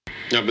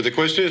Yeah, but the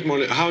question is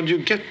more, how do you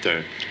get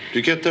there? Do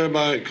you get there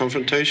by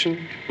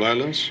confrontation,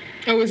 violence?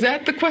 Oh, is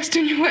that the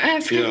question you were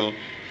asking? Yeah.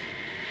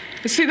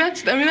 See,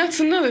 that's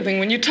another thing.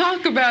 When you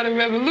talk about a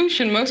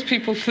revolution, most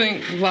people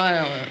think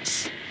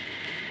violence,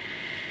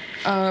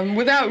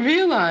 without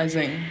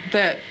realizing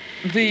that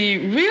the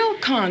real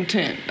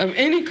content of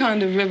any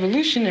kind of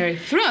revolutionary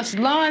thrust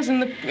lies in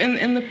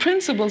the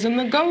principles and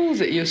the goals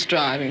that you're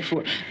striving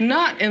for,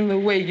 not in the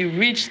way you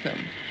reach them.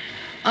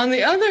 On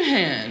the other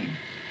hand,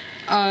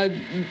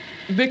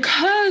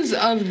 because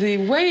of the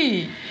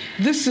way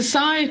this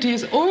society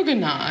is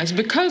organized,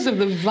 because of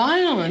the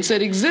violence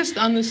that exists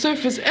on the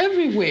surface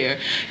everywhere,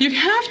 you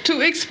have to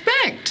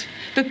expect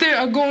that there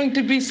are going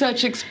to be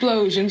such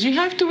explosions. You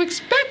have to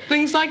expect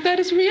things like that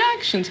as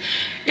reactions.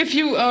 If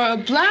you are a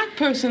black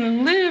person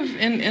and live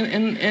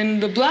in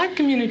the black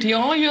community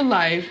all your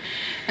life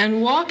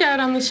and walk out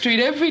on the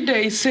street every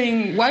day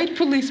seeing white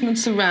policemen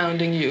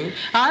surrounding you,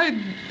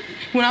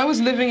 when I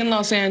was living in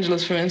Los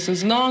Angeles, for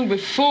instance, long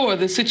before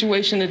the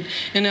situation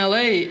in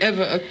L.A.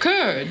 ever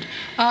occurred,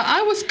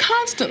 I was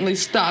constantly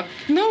stopped.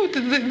 No,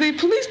 the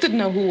police didn't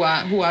know who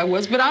I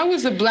was, but I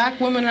was a black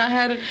woman. And I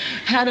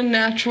had a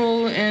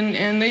natural,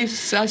 and they,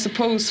 I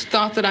suppose,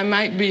 thought that I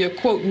might be a,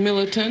 quote,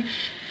 militant.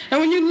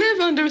 And when you live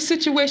under a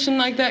situation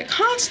like that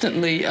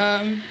constantly,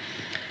 and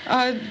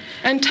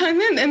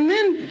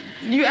then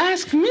you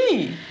ask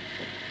me,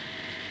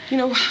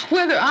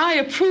 whether I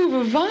approve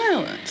of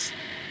violence.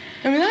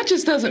 I mean, that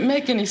just doesn't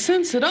make any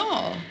sense at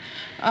all.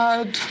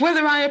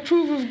 Whether I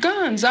approve of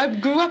guns. I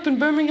grew up in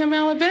Birmingham,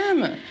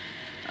 Alabama.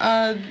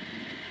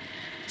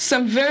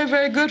 Some very,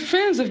 very good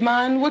friends of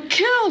mine were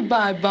killed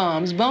by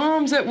bombs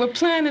that were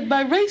planted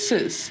by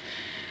racists.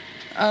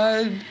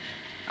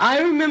 I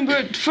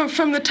remember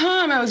from the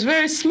time I was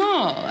very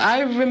small,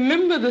 I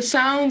remember the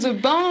sounds of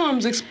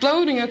bombs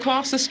exploding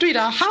across the street,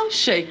 our house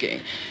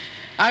shaking.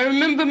 I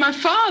remember my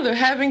father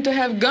having to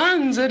have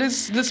guns at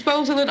his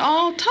disposal at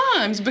all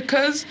times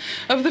because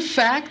of the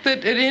fact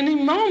that at any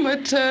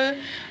moment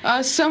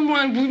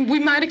we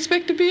might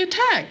expect to be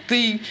attacked.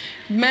 The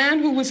man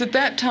who was at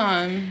that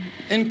time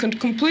in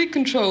complete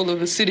control of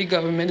the city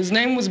government, his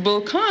name was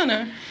Bull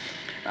Connor,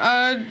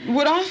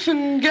 would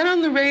often get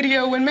on the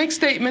radio and make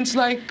statements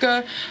like,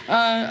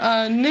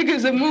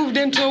 niggers have moved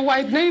into a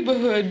white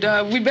neighborhood,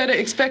 we better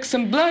expect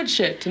some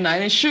bloodshed tonight.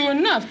 And sure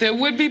enough, there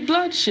would be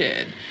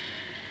bloodshed.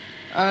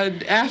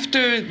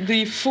 After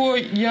the 4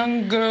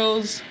 young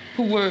girls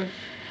who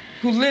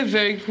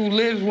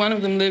lived, one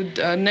of them lived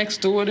next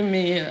door to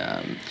me.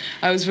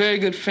 I was very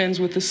good friends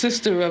with the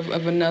sister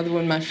of another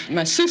one.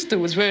 My sister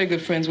was very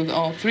good friends with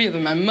all 3 of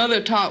them. My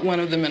mother taught one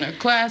of them in her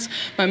class.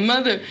 My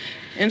mother,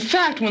 in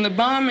fact, when the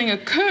bombing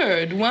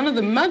occurred, one of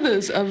the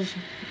mothers of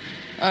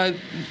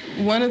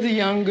one of the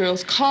young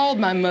girls called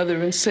my mother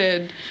and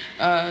said,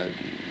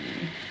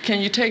 can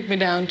you take me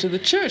down to the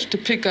church to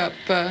pick up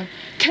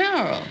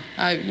Carol?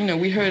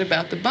 We heard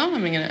about the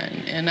bombing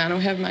and I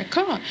don't have my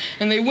car.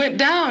 And they went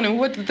down, and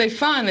what did they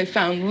find? They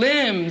found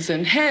limbs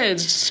and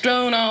heads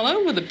strewn all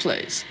over the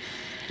place.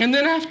 And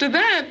then after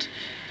that,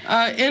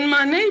 in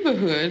my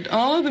neighborhood,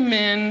 all of the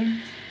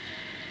men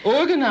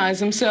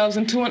organized themselves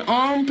into an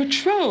armed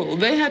patrol.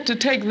 They had to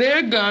take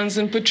their guns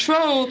and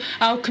patrol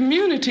our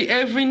community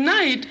every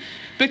night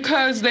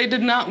because they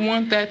did not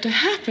want that to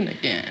happen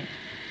again.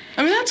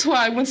 I mean, that's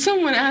why when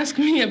someone asks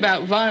me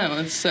about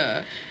violence,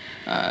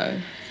 I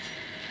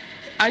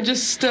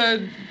just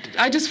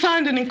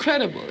find it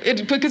incredible.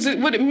 Because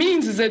what it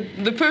means is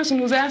that the person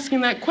who's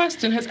asking that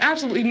question has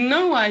absolutely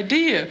no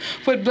idea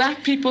what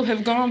black people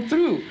have gone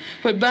through,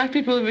 what black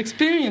people have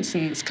experienced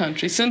in this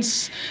country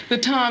since the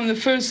time the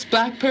first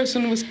black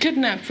person was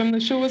kidnapped from the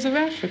shores of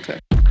Africa.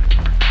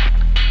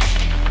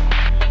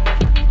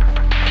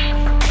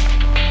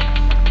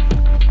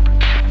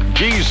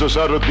 Jesus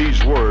uttered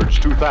these words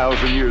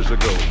 2,000 years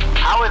ago.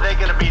 How are they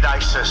going to beat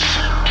ISIS?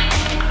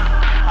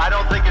 I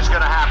don't think it's going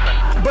to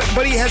happen.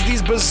 But he has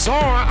these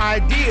bizarre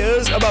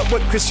ideas about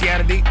what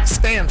Christianity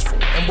stands for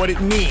and what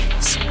it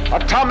means.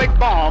 Atomic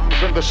bombs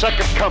and the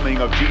second coming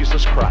of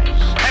Jesus Christ.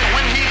 And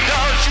when he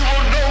does, you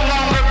will no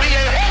longer be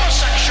a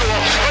homosexual,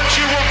 but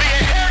you will be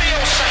a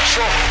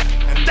heterosexual.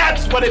 And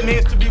that's what it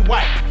means to be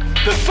white.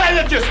 To say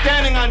that you're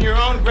standing on your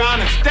own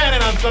ground and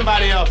standing on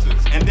somebody else's,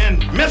 and then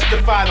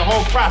mystify the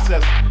whole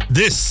process.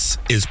 This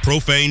is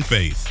Profane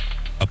Faith,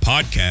 a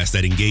podcast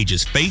that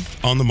engages faith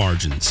on the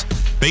margins.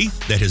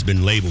 Faith that has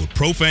been labeled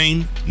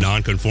profane,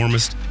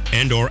 nonconformist,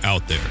 and or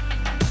out there.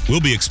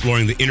 We'll be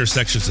exploring the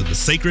intersections of the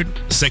sacred,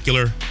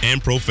 secular,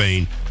 and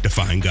profane to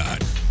find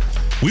God.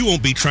 We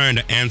won't be trying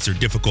to answer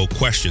difficult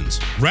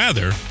questions.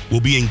 Rather, we'll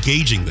be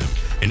engaging them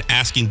and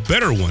asking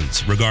better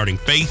ones regarding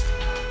faith,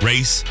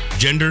 race,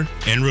 gender,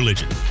 and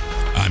religion.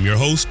 I'm your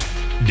host,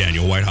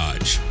 Daniel White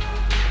Hodge.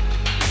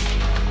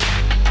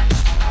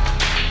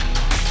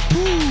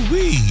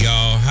 Woo-wee,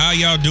 y'all. How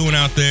y'all doing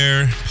out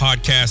there?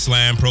 Podcast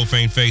land,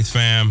 Profane Faith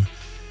fam.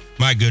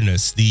 My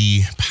goodness,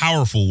 the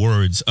powerful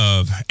words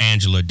of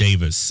Angela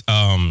Davis.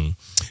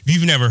 If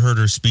you've never heard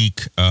her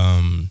speak,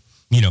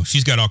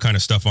 she's got all kind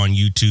of stuff on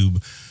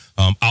YouTube.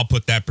 I'll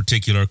put that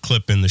particular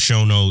clip in the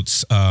show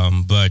notes.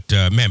 But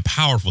man,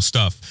 powerful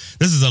stuff.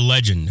 This is a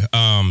legend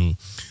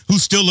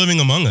who's still living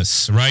among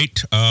us,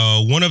 right?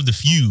 One of the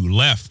few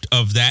left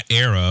of that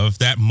era, of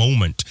that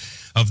moment,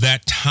 of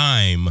that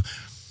time.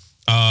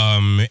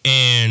 And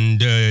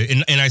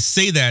I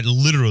say that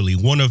literally,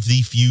 one of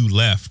the few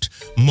left.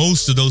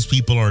 Most of those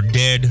people are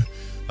dead,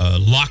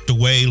 locked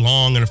away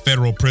long in a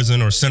federal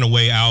prison or sent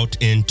away out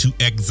into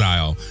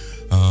exile.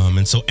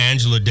 And so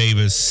Angela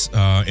Davis,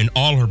 in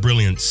all her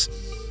brilliance,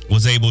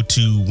 was able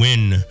to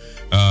win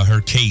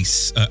her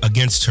case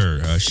against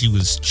her. She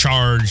was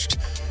charged.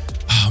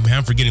 Oh man,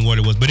 I'm forgetting what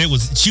it was, but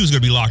she was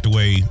going to be locked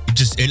away,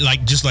 just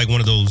like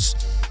one of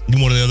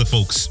the other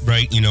folks,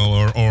 right? You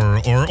know,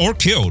 or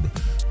killed,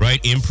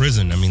 right, in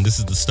prison. I mean, this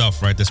is the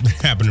stuff, right, that's been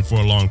happening for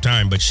a long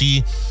time. But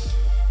she,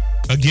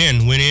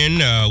 again, went in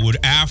with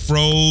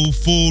afro,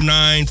 full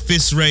 9,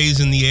 fists raised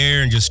in the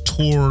air, and just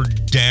tore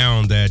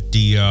down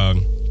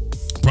the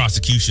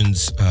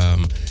prosecution's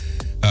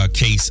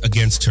case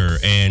against her,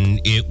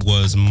 and it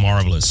was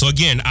marvelous. So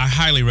again, I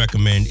highly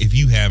recommend, if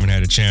you haven't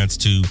had a chance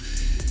to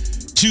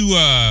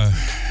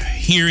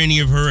hear any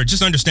of her, or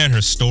just understand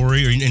her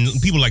story,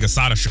 and people like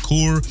Asada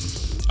Shakur.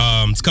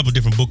 There's a couple of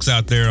different books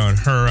out there on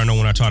her. I know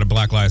when I taught a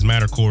Black Lives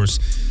Matter course,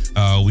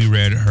 we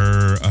read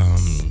her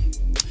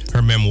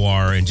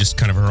memoir and just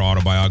kind of her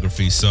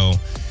autobiography. So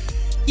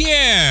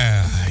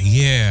yeah.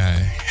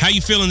 How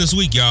you feeling this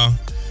week, y'all?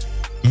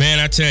 Man,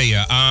 I tell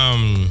you,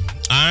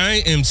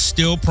 I am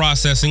still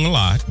processing a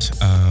lot.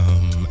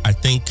 I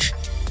think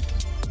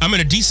I'm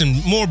in a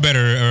decent, I'm in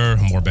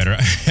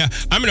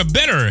a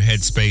better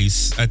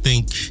headspace, I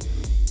think,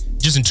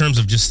 just in terms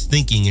of just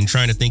thinking and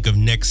trying to think of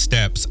next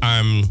steps.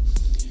 I'm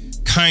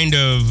kind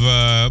of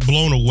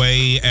blown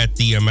away at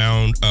the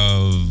amount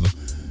of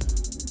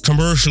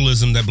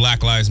commercialism that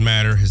Black Lives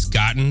Matter has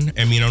gotten.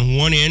 I mean, on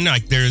one end,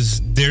 like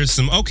there's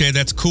some, okay,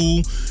 that's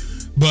cool.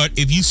 But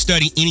if you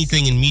study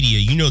anything in media,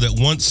 you know that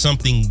once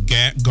something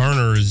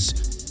garners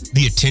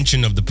the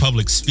attention of the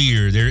public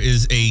sphere, there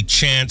is a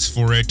chance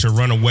for it to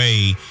run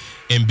away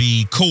and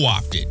be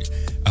co-opted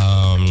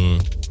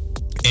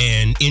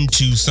and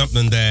into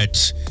something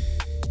that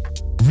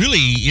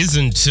really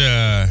isn't,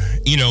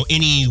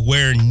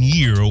 anywhere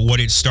near what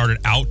it started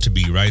out to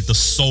be, right? The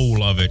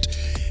soul of it.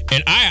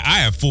 And I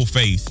have full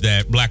faith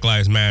that Black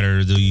Lives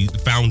Matter, the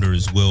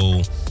founders,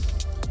 will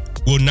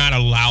not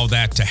allow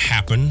that to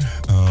happen.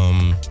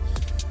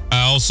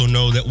 I also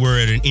know that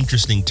we're at an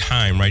interesting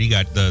time, right? You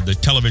got the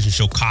television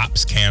show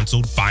Cops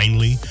canceled,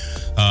 finally.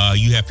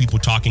 You have people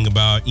talking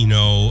about,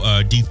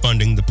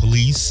 defunding the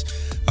police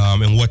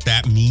and what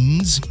that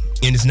means.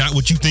 And it's not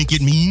what you think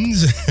it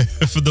means.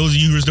 For those of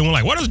you who are still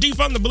like, what does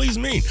defund the police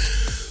mean?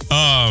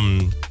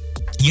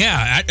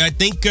 I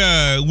think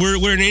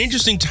we're in an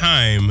interesting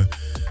time.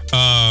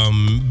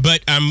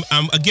 But I'm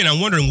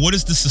wondering, what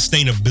is the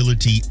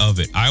sustainability of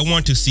it? I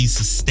want to see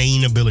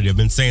sustainability. I've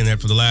been saying that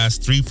for the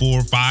last 3,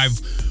 4,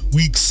 5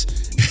 weeks,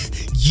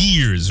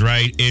 years,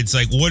 right? It's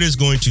like, what is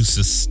going to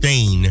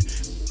sustain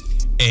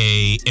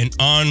an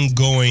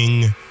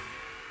ongoing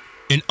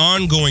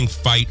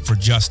fight for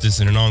justice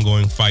and an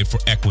ongoing fight for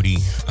equity,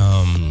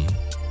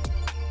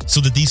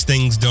 so that these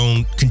things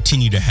don't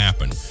continue to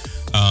happen?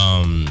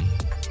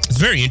 It's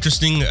very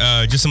interesting,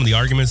 just some of the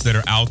arguments that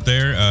are out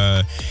there.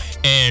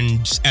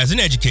 And as an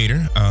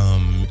educator,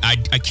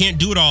 I can't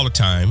do it all the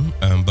time,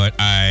 but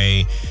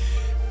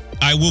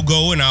I will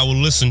go and I will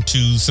listen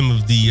to some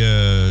of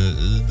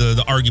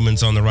the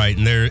arguments on the right.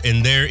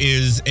 And there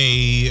is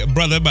a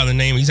brother by the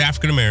name, he's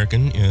African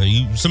American.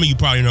 Some of you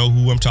probably know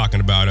who I'm talking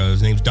about.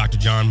 His name's Dr.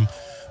 John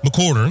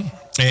McWhorter,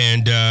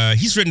 and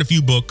he's written a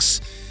few books,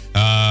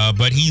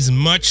 but he's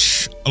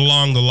much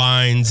along the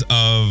lines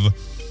of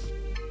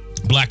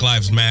Black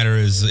Lives Matter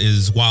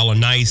is while a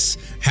nice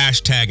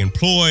hashtag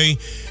employ,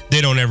 they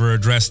don't ever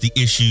address the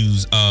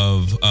issues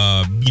of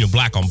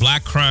black on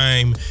black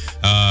crime.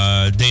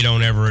 They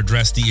don't ever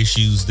address the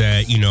issues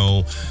that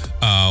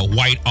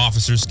white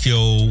officers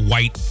kill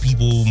white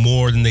people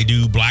more than they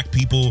do black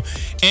people.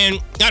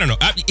 And I don't know,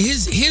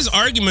 his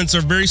arguments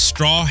are very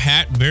straw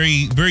hat,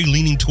 very very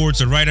leaning towards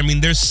the right. I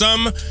mean, I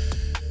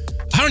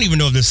don't even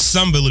know if there's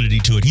some validity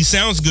to it. He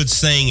sounds good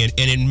saying it,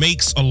 and it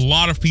makes a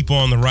lot of people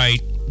on the right,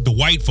 the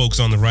white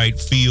folks on the right,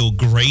 feel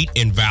great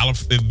and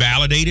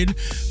validated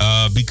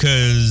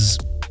because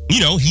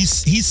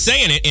he's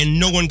saying it, and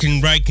no one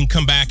can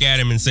come back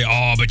at him and say,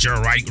 oh, but you're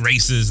right,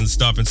 racist and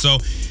stuff. And so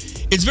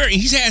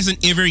he has a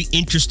very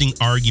interesting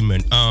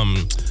argument.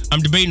 I'm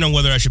debating on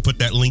whether I should put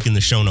that link in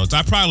the show notes.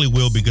 I probably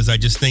will, because I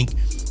just think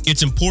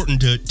it's important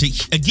to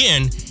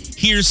again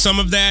hear some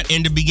of that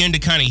and to begin to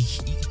kind of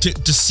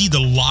to see the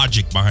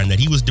logic behind that.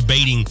 He was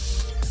debating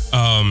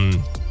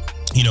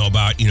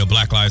about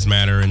Black Lives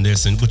Matter and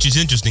this, and which is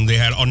interesting. They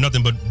had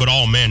nothing but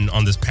all men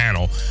on this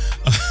panel.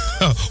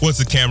 Once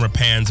the camera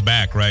pans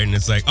back, right, and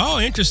it's like,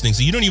 oh, interesting.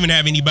 So you don't even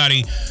have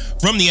anybody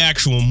from the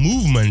actual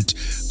movement.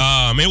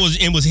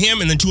 It was him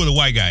and then 2 other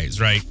white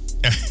guys, right?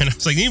 And I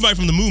was like, anybody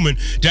from the movement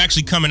to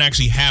actually come and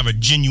actually have a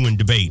genuine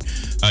debate.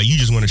 You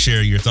just want to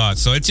share your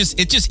thoughts. So it's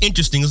just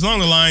interesting. It's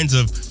along the lines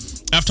of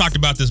I've talked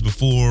about this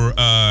before,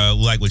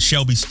 like with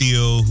Shelby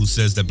Steele, who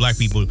says that black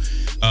people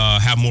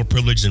have more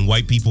privilege than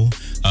white people,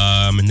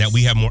 and that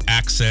we have more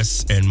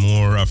access and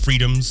more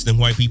freedoms than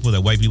white people,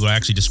 that white people are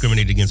actually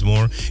discriminated against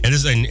more.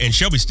 And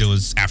Shelby Steele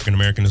is African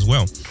American as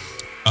well.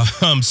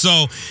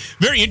 So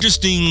very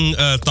interesting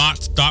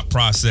thought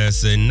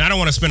process, and I don't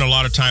want to spend a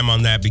lot of time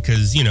on that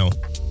because, you know,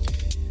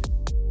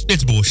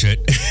 it's bullshit.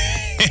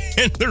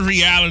 And the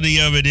reality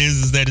of it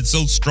is that it's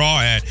so straw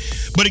hat.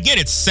 But again,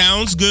 it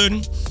sounds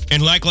good.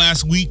 And like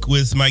last week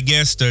with my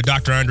guest,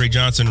 Dr. Andre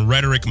Johnson,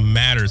 rhetoric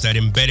matters, that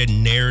embedded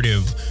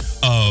narrative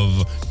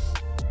of,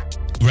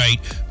 right,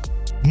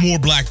 more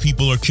black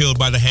people are killed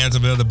by the hands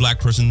of another black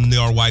person than there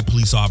are white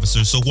police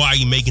officers. So why are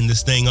you making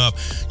this thing up?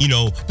 You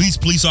know, these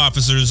police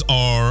officers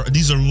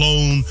these are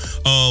lone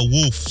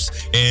wolves,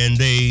 and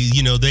they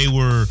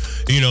were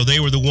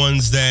the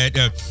ones that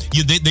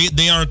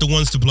they aren't the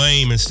ones to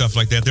blame and stuff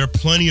like that. There are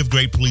plenty of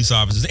great police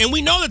officers, and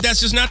we know that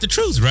that's just not the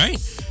truth, right?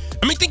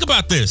 I mean, think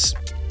about this.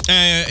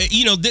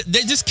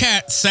 This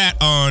cat sat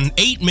on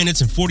 8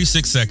 minutes and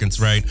 46 seconds,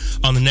 right,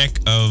 on the neck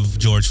of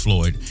George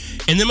Floyd.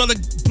 And them other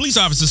police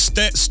officers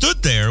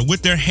stood there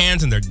with their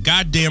hands in their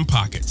goddamn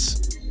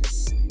pockets.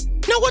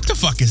 Now, what the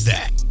fuck is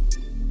that?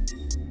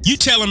 You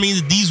telling me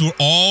that these were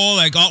all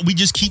like, we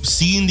just keep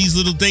seeing these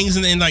little things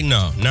and like,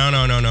 no.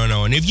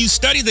 And if you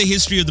study the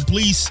history of the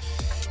police,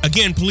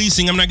 again,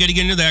 policing, I'm not going to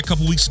get into that. A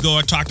couple weeks ago,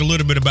 I talked a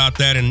little bit about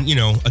that. And, you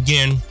know,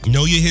 again,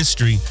 know your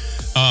history.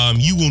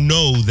 You will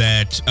know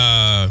that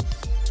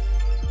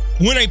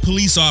when a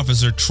police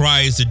officer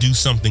tries to do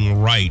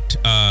something right,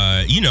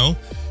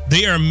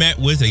 they are met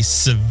with a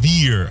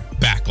severe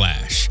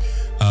backlash.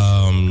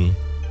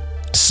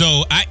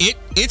 So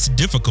it's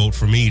difficult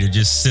for me to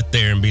just sit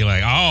there and be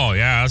like, oh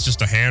yeah, it's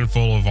just a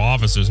handful of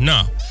officers.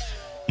 No.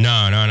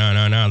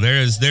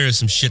 There is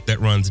some shit that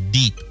runs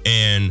deep,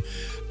 and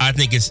I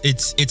think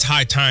it's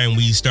high time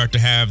we start to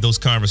have those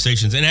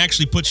conversations and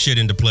actually put shit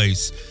into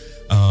place.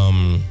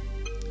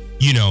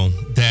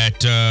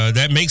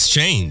 That makes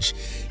change.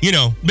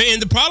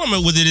 And the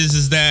problem with it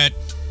is that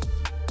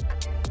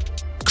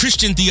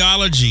Christian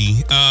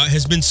theology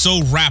has been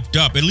so wrapped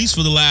up, at least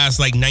for the last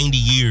 90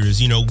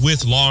 years,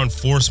 with law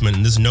enforcement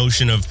and this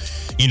notion of,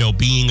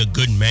 being a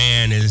good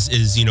man is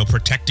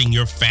protecting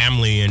your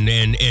family. And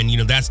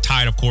that's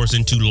tied, of course,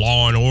 into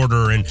law and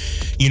order. And,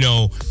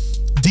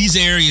 these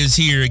areas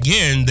here,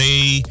 again,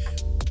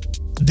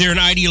 they're an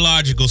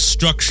ideological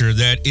structure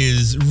that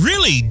is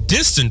really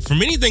distant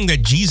from anything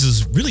that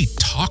Jesus really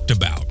talked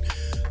about.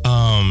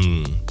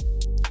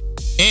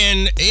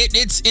 And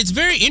it's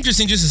very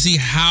interesting just to see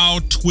how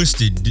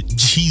twisted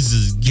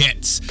Jesus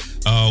gets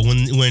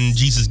when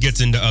Jesus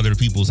gets into other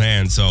people's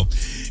hands. So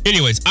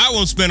anyways, I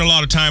won't spend a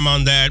lot of time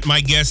on that.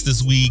 My guest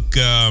this week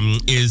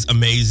is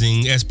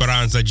amazing,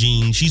 Esperanza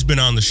Gene. She's been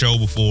on the show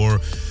before.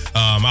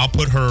 I'll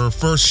put her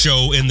first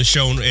show in the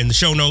show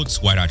notes,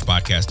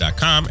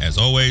 whitehodgepodcast.com, as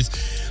always.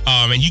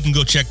 And you can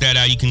go check that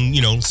out. You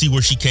can, see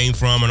where she came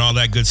from and all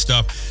that good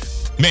stuff.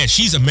 Man,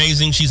 she's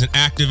amazing. She's an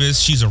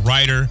activist. She's a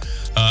writer,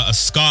 a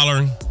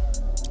scholar.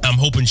 I'm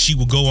hoping she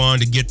will go on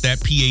to get that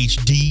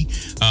PhD.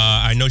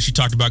 I know she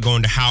talked about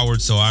going to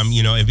Howard, so I'm,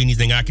 if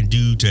anything I can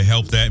do to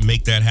help that,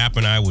 make that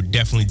happen, I would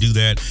definitely do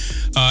that.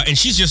 And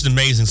she's just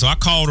amazing. So I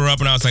called her up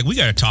and I was like, we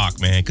got to talk,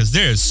 man, because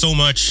there is so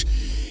much.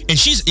 And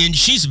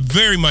she's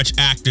very much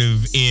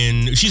active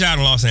she's out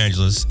in Los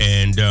Angeles,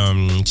 and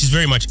she's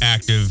very much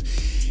active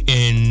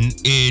and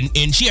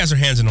she has her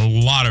hands in a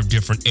lot of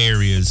different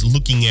areas,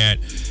 looking at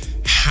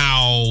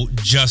how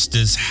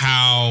justice,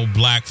 how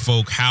black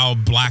folk, how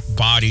black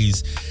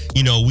bodies,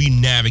 we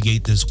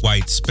navigate this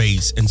white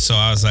space. And so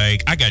I was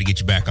like, I got to get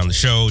you back on the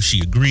show.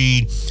 She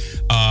agreed,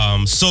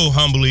 so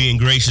humbly and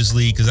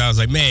graciously, because I was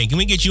like, man, can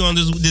we get you on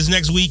this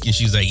next week? And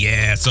she's like,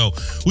 yeah. So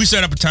we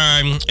set up a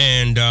time,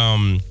 and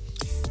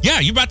yeah,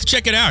 you're about to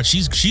check it out.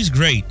 She's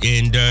great,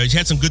 and she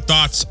had some good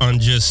thoughts on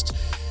just.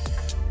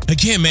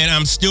 Again, man,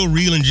 I'm still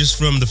reeling just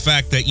from the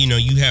fact that, you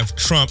have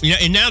Trump.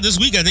 And now this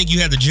week, I think you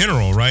had the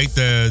general, right?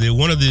 The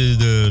one of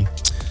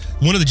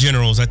the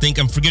generals, I think,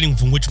 I'm forgetting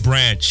from which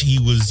branch, he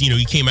was,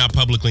 he came out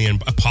publicly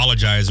and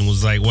apologized and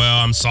was like, well,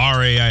 I'm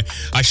sorry,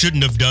 I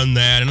shouldn't have done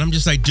that. And I'm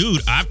just like, dude,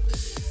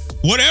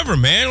 whatever,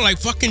 man. Like,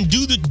 fucking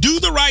do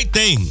the right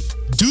thing.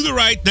 Do the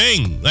right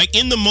thing. Like,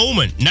 in the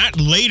moment, not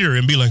later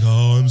and be like,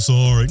 oh, I'm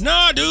sorry.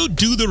 No, dude,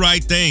 do the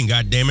right thing.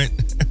 God damn it.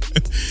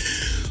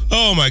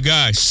 Oh my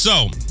gosh.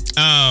 So,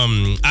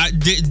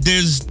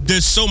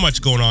 there's so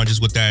much going on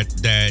just with that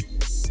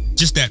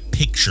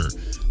picture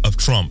of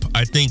Trump.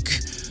 I think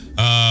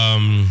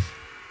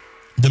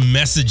the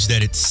message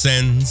that it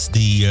sends,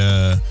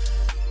 the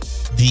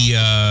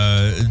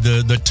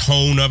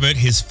tone of it,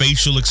 his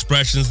facial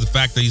expressions, the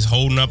fact that he's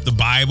holding up the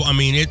Bible. I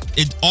mean,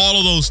 it all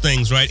of those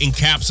things, right,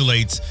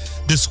 encapsulates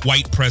this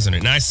white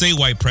president. And I say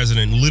white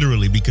president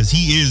literally because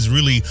he is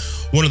really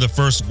one of the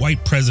first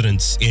white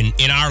presidents in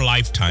our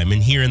lifetime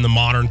and here in the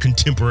modern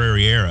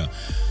contemporary era.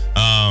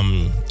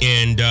 I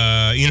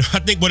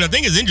think what I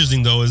think is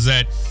interesting though is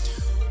that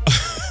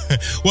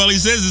well, he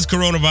says this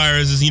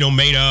coronavirus is,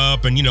 made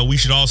up and, we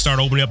should all start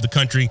opening up the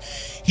country.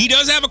 He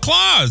does have a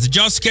clause. Did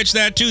y'all catch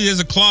that too? There's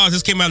a clause.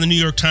 This came out in the New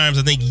York Times,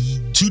 I think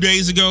 2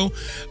 days ago,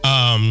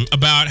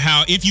 about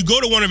how if you go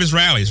to one of his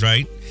rallies,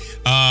 right,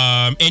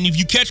 and if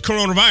you catch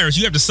coronavirus,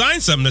 you have to sign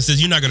something that says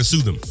you're not going to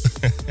sue them.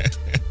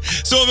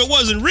 So if it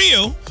wasn't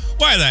real,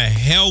 why the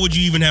hell would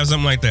you even have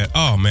something like that?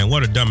 Oh, man,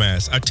 what a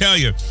dumbass. I tell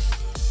you,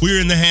 we're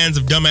in the hands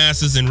of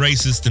dumbasses and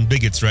racists and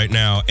bigots right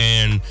now,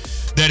 and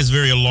that is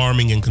very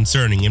alarming and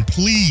concerning. And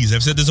please,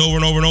 I've said this over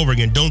and over and over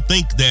again, don't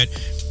think that,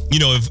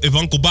 if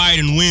Uncle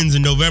Biden wins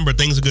in November,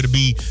 things are going to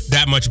be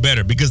that much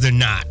better, because they're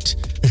not.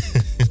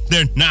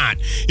 They're not.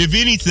 If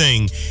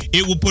anything,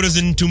 it will put us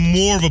into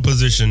more of a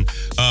position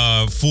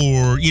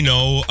for,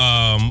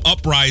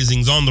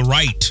 uprisings on the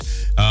right,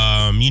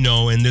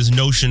 and this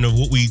notion of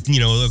what we,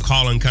 are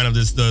calling kind of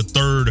the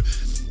third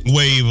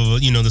wave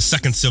of, the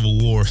second Civil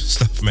War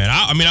stuff, man.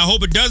 I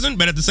hope it doesn't,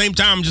 but at the same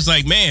time, I'm just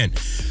like, man,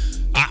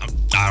 I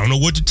don't know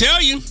what to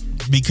tell you,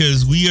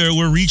 because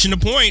we're reaching a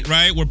point,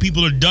 right, where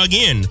people are dug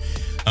in,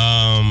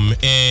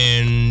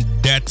 and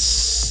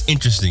that's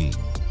interesting.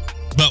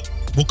 But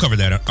we'll cover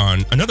that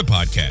on another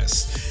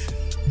podcast.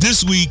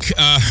 This week,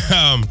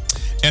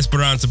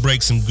 Esperanza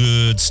breaks some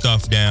good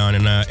stuff down,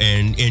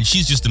 and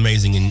she's just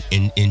amazing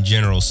in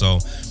general. So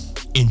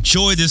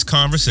enjoy this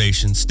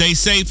conversation. Stay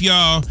safe,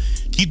 y'all.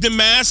 Keep the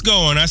mask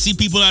going. I see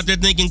people out there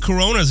thinking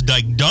Corona's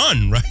like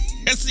done, right?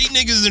 I see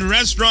niggas in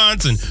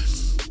restaurants and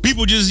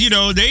people just,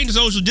 they ain't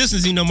social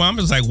distancing no more. I'm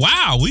just like,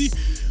 wow, we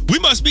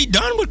must be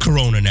done with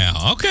Corona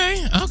now.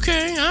 Okay, all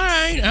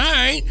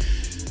right.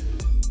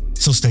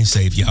 So stay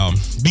safe, y'all.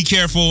 Be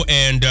careful,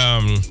 and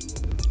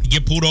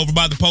get pulled over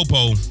by the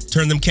popo.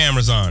 Turn them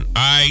cameras on. All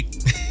right,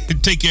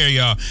 take care,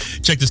 y'all.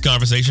 Check this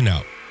conversation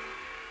out.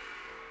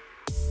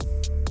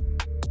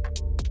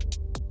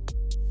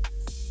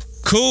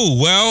 Cool.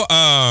 Well,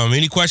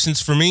 any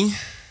questions for me?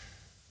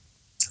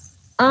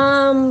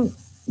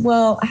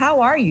 Well,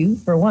 how are you,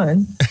 for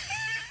one?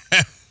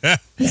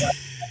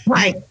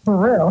 Like, for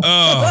real.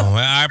 Oh,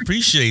 I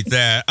appreciate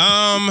that.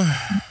 I'm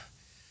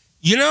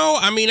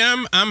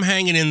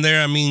hanging in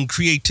there.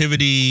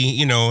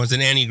 Creativity, as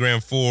an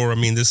Enneagram 4,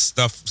 this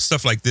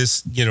stuff like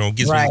this,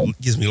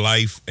 gives me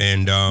life,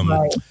 and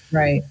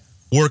right.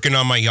 Working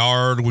on my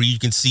yard where you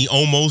can see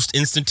almost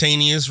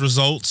instantaneous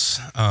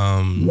results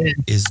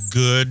is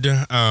good.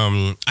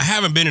 I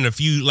haven't been in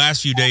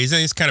last few days.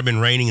 It's kind of been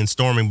raining and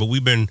storming, but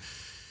we've been,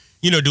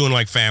 doing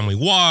like family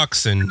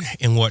walks and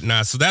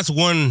whatnot. So that's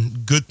one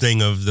good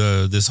thing of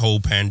this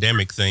whole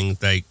pandemic thing,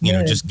 like,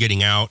 just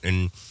getting out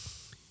and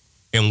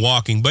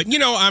walking. But,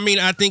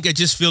 I think it's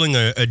just feeling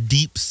a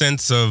deep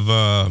sense of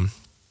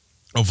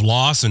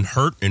loss and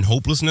hurt and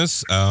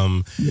hopelessness.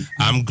 I'm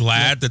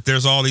glad that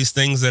there's all these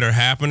things that are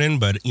happening,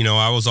 but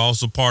I was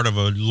also part of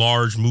a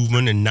large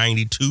movement in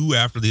 '92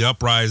 after the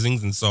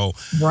uprisings, and so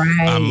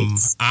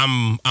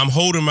I'm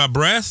holding my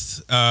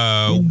breath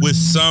with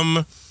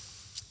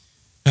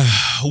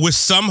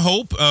some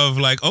hope of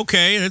like,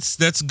 okay,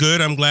 that's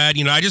good. I'm glad.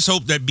 I just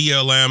hope that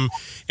BLM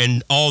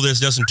and all this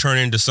doesn't turn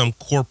into some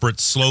corporate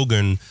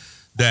slogan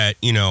that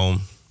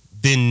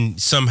then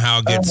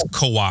somehow gets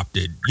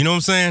co-opted. You know what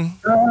I'm saying?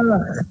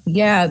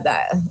 Yeah,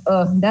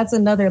 that's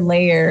another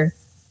layer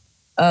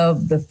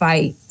of the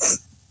fight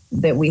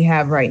that we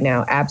have right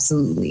now.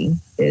 Absolutely.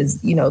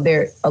 Is,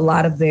 a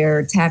lot of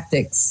their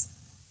tactics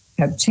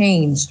have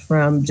changed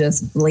from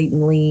just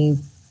blatantly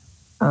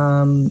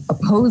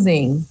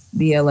opposing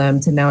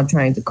BLM to now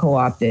trying to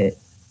co-opt it.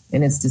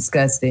 And it's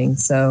disgusting.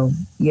 So,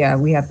 yeah,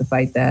 we have to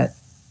fight that.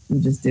 We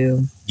just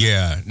do.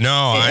 Yeah,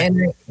 no.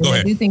 And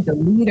I do think the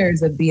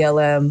leaders of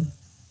BLM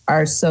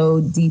are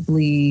so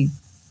deeply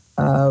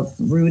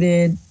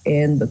rooted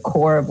in the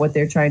core of what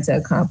they're trying to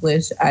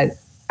accomplish. I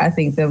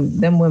think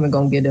them women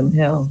gonna get them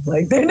hell.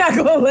 Like, they're not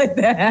gonna let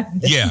that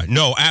happen. Yeah,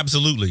 no,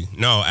 absolutely,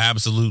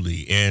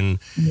 and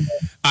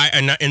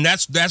and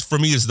that's for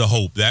me is the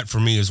hope. That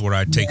for me is what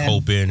I take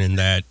hope in, and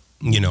that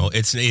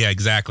it's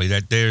exactly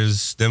that.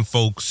 There's them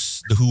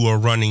folks who are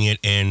running it,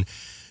 and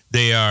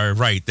they are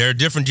right. They're a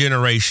different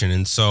generation,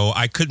 and so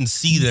I couldn't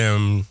see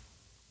them,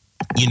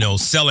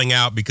 selling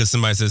out because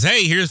somebody says,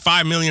 "Hey, here's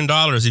 $5 million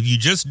if you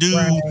just do."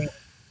 Right.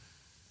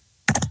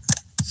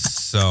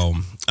 So,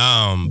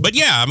 but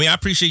yeah, I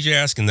appreciate you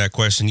asking that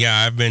question. Yeah,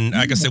 I've been,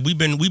 like I said, we've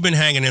been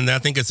hanging in there. I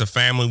think it's a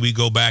family. We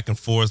go back and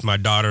forth. My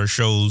daughter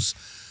shows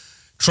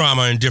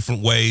trauma in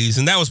different ways,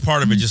 and that was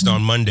part of it just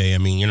on Monday.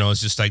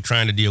 It's just like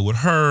trying to deal with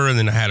her, and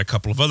then I had a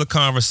couple of other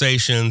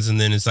conversations,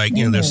 and then it's like,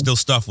 there's still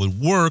stuff with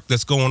work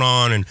that's going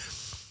on, and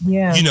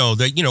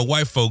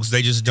white folks,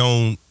 they just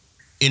don't,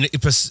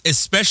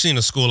 especially in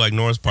a school like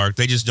North Park,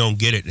 they just don't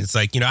get it. It's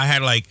like, I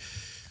had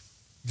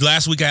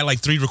last week I had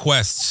 3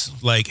 requests,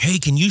 like, hey,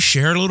 can you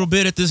share a little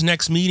bit at this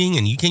next meeting,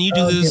 and can you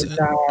do this?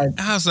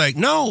 I was like,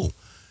 no,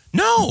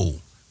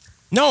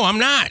 I'm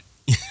not.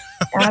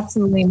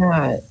 Absolutely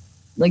not.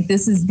 Like,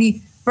 this is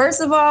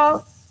first of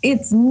all,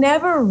 it's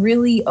never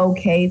really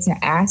okay to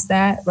ask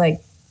that.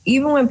 Like,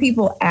 even when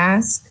people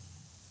ask,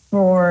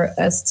 for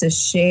us to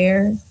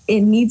share,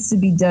 it needs to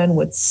be done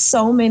with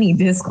so many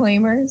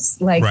disclaimers.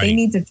 Like they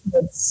need to treat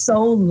it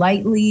so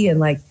lightly and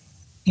like,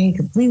 hey,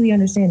 completely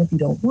understand if you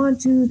don't want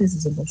to. This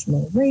is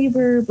emotional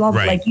labor, blah,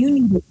 blah. Like you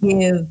need to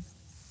give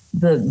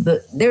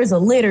there's a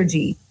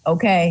liturgy,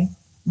 okay,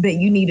 that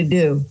you need to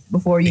do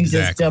before you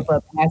just jump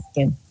up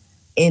asking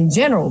in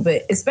general.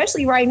 But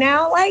especially right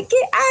now, like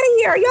get out of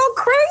here. Are y'all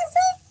crazy?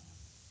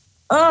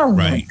 Oh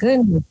my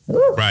goodness.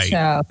 Ooh,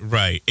 child.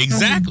 Right.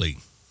 Exactly.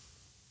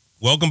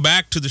 Welcome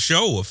back to the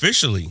show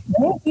officially.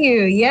 Thank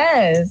you.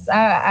 Yes.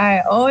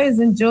 I always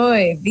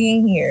enjoy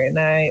being here and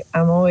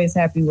I'm always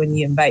happy when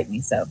you invite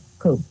me. So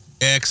cool.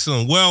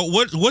 Excellent. Well,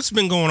 what's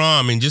been going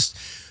on? I mean, just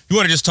you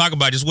want to just talk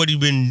about just what you've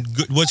been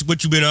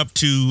up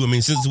to. I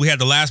mean, since we had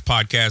the last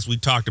podcast, we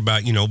talked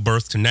about,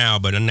 birth to now,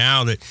 but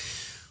now that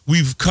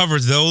we've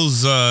covered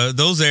those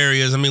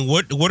areas, I mean,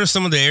 what are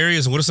some of the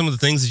areas and what are some of the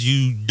things that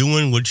you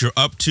doing, what you're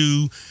up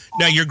to?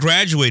 Now you're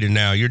graduated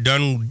now. You're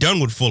done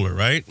with Fuller,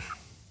 right?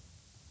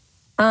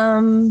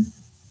 I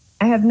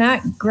have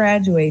not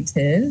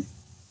graduated.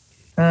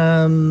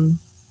 There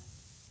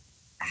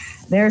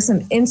are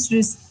some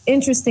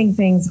interesting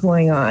things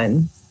going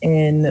on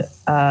in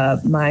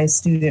my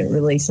student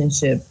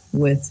relationship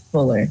with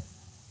Fuller.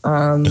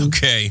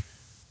 Okay.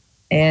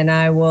 And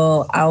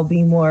I'll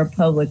be more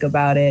public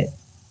about it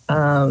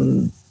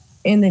in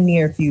the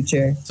near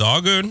future. It's all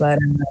good. But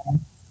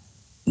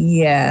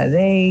yeah,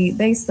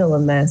 they still a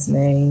mess,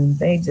 man.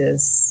 They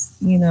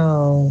just,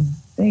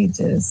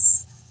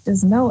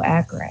 just no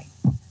act right.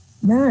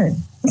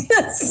 None.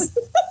 just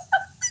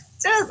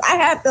I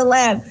have to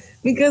laugh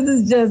because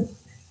it's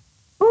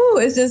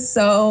just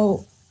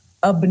so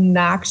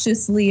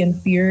obnoxiously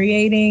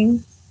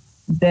infuriating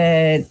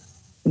that,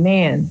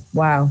 man,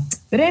 wow.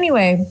 But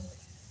anyway,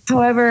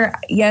 however,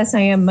 yes, I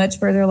am much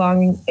further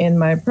along in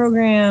my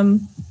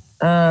program.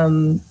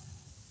 Only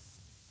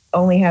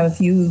have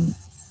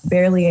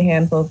barely a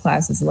handful of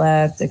classes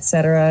left,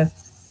 etc.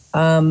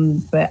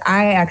 But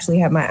I actually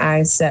have my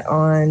eyes set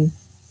on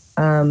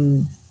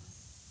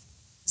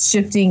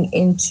shifting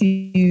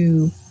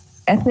into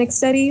ethnic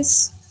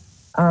studies,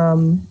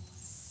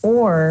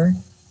 or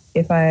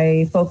if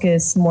I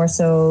focus more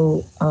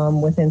so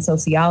within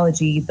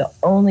sociology, the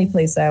only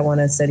place that I want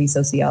to study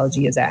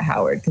sociology is at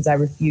Howard because I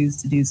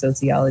refuse to do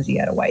sociology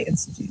at a white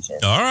institution.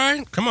 All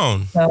right, come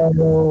on.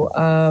 So,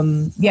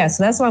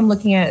 so that's what I'm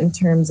looking at in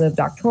terms of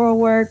doctoral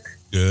work.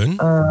 Good.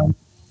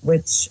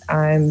 Which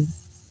I'm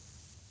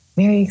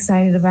very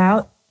excited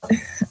about.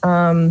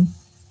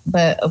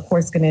 But of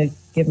course, going to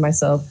give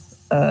myself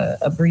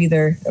a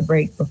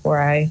break before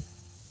I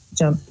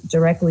jump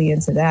directly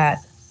into that.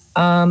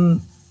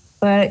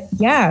 But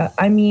yeah,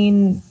 I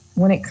mean,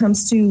 when it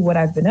comes to what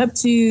I've been up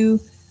to,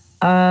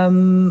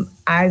 a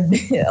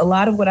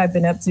lot of what I've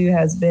been up to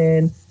has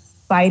been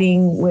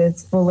fighting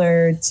with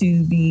Fuller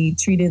to be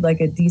treated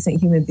like a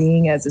decent human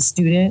being as a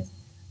student.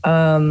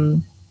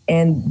 And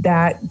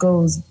that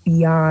goes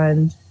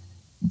beyond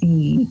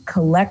the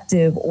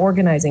collective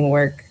organizing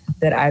work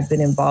that I've been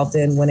involved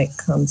in when it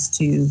comes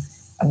to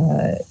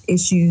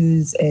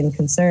issues and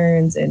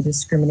concerns and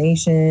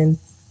discrimination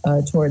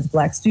towards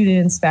Black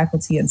students,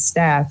 faculty, and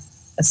staff.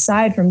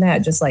 Aside from that,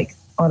 just like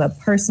on a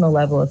personal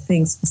level of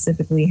things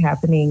specifically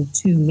happening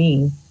to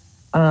me,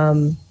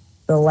 the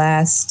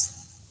last,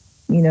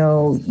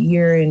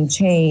 year and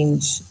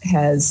change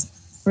has,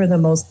 for the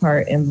most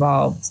part,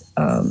 involved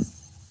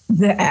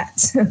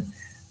that.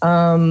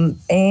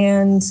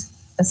 And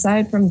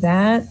aside from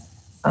that,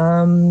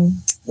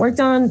 worked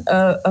on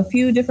a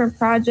few different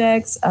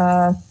projects.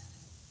 Are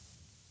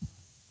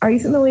you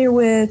familiar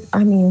with,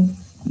 I'm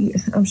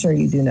sure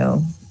you do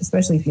know,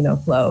 especially if you know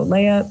Flow,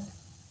 Layup?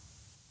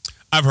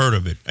 I've heard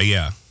of it.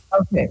 Yeah.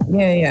 Okay.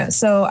 Yeah.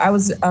 So I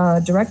was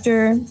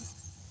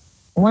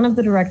one of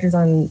the directors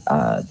on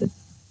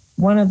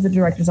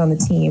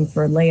the team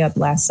for Layup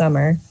last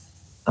summer,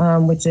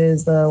 which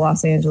is the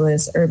Los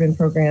Angeles urban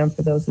program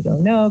for those who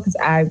don't know, because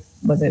I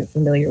wasn't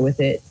familiar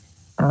with it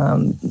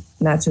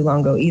not too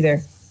long ago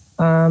either.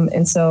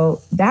 And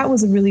so that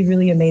was a really,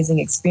 really amazing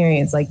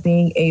experience, like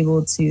being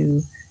able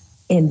to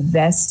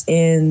invest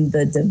in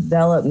the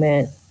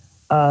development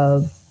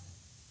of,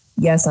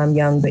 yes, I'm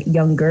young, but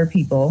younger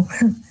people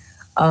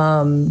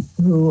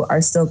who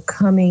are still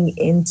coming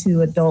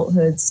into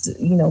adulthood,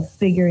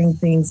 figuring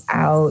things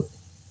out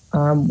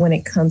when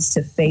it comes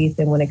to faith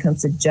and when it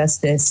comes to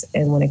justice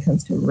and when it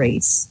comes to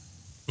race.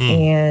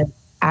 And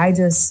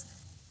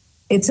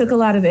it took a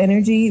lot of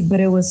energy,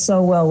 but it was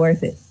so well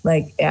worth it.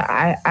 Like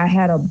I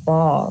had a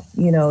ball,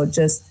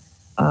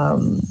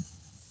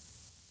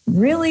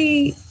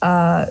 really,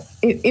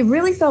 it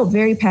really felt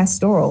very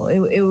pastoral.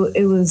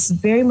 It was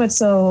very much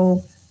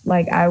so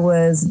like I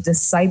was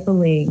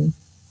discipling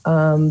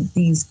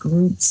these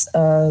groups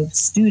of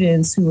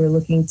students who were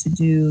looking to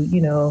do,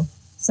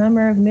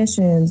 summer of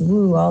missions,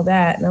 all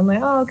that. And I'm like,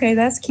 oh, okay,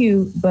 that's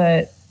cute,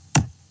 but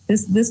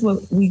this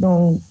what we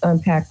gonna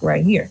unpack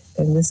right here.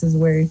 And this is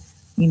where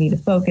you need to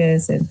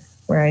focus and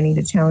where I need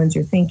to challenge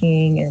your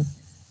thinking and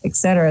et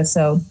cetera.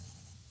 So,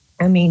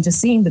 just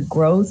seeing the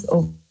growth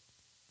over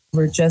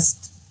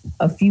just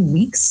a few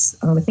weeks.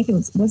 I think it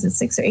was it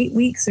 6 or 8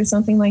 weeks or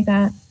something like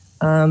that.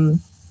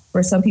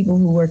 For some people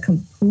who were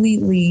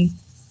completely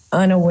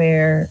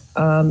unaware,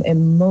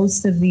 and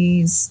most of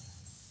these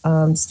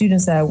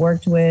students that I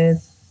worked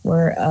with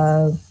were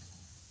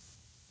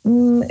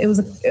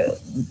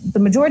the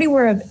majority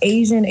were of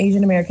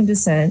Asian American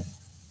descent,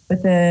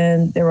 but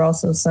then there were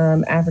also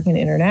some African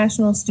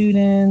international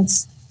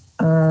students,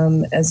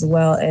 as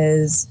well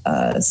as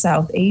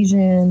South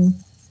Asian,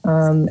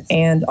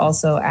 and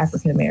also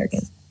African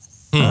American.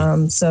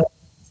 So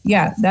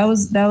yeah, that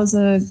was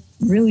a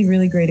really,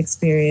 really great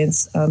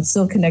experience. I'm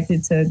still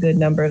connected to a good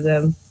number of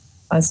them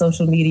on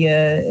social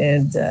media,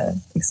 and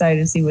excited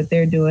to see what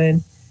they're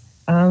doing.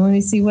 Let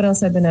me see what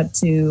else I've been up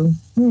to.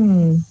 I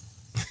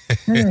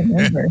don't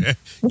remember.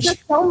 It's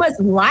just so much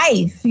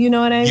life, you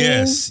know what I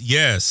mean?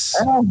 Yes.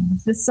 Oh,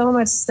 just so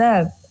much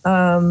stuff.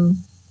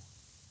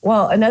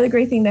 Well, another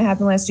great thing that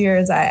happened last year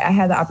is I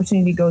had the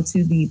opportunity to go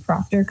to the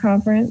Proctor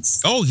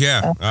conference. Oh,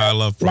 yeah. I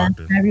love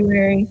Proctor. Last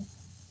February.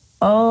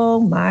 Oh,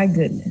 my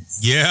goodness.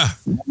 Yeah.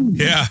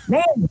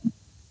 Man,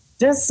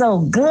 just so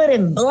good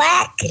and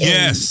black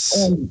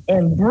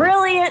and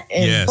brilliant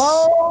and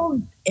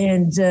bold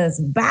and just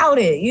about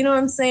it. You know what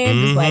I'm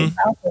saying? Just like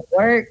about the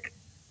work.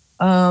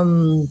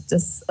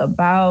 Just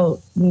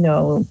about,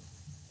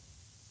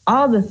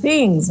 all the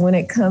things when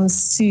it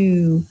comes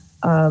to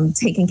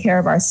taking care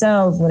of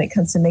ourselves, when it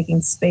comes to making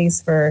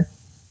space for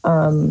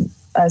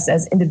us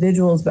as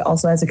individuals, but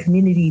also as a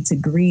community to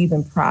grieve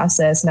and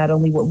process not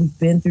only what we've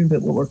been through,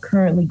 but what we're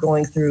currently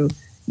going through,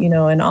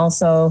 and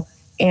also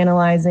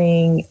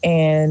analyzing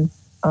and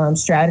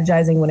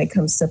strategizing when it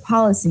comes to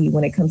policy,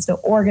 when it comes to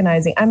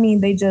organizing. I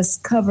mean, they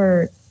just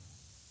cover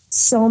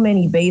so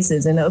many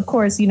bases. And of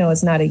course,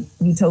 it's not a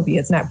utopia.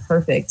 It's not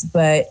perfect,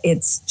 but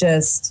it's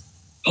just,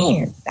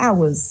 man, it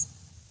was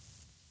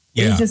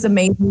just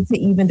amazing to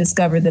even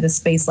discover that a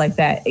space like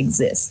that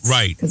exists.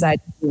 Right. Because I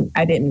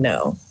didn't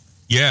know.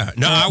 Yeah,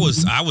 no, I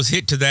was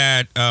hit to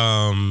that.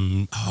 I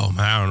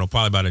don't know,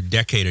 probably about a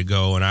decade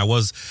ago, and I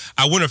went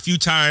a few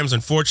times.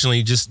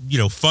 Unfortunately, just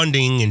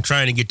funding and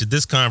trying to get to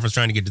this conference,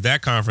 trying to get to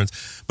that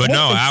conference. But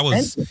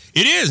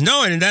it is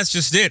and that's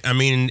just it. I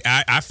mean,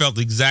 I felt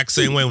the exact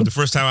same way when the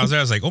first time I was there.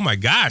 I was like, oh my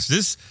gosh,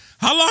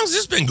 how long has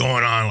this been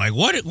going on? Like,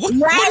 what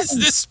is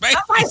this space?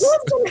 I'm like, who's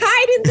been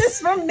hiding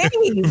this from me?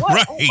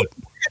 Right.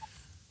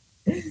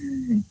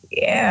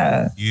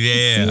 Yeah.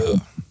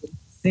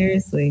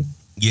 Seriously.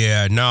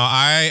 Yeah, no,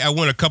 I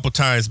went a couple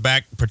times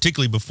back,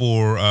 particularly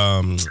before,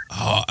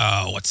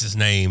 what's his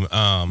name?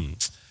 And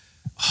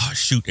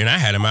I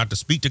had him out to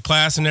speak to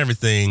class and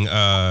everything.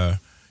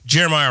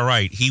 Jeremiah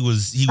Wright, he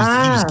was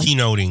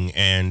keynoting,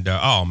 and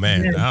I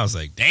was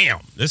like, damn,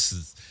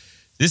 this,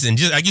 and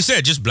just like you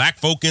said, just black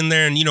folk in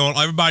there, and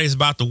everybody's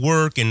about to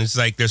work, and it's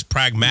like there's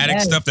pragmatic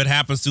stuff that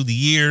happens through the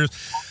years.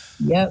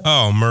 Yep.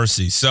 Oh,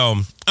 mercy. So,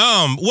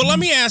 well, let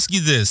me ask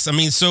you this. I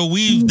mean, so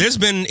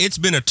it's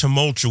been a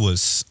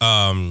tumultuous,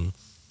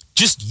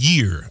 just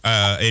year,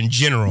 in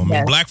general. I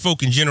mean, black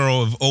folk in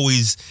general have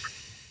always,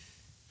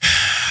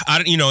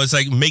 it's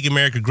like Make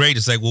America Great.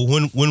 It's like, well,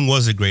 when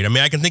was it great? I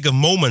mean, I can think of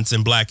moments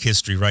in black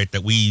history, right,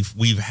 that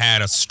we've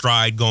had a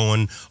stride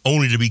going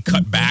only to be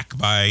cut back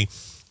by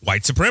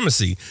white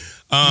supremacy.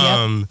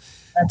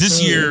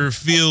 This year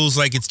feels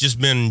like it's just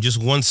been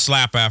one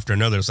slap after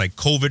another. It's like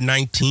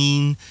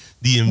COVID-19,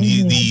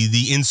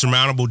 the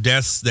insurmountable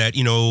deaths that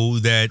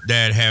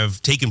that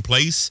have taken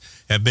place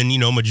have been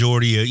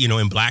majority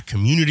in black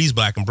communities,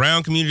 black and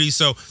brown communities.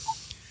 So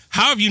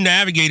how have you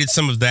navigated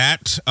some of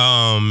that?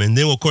 And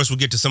then of course we'll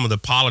get to some of the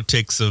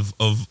politics of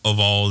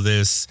all of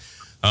this.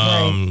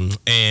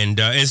 And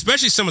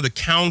especially some of the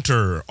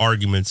counter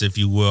arguments, if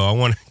you will. I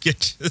want to get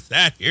to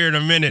that here in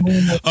a minute.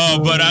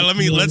 But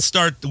let's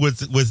start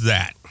with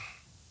that.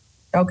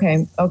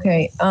 Okay.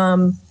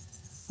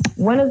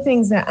 One of the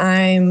things that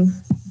I'm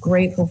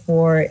grateful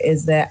for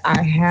is that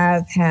I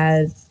have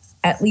had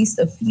at least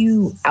a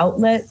few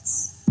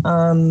outlets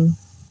when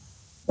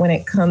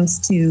it comes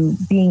to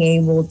being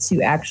able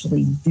to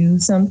actually do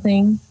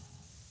something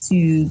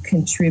to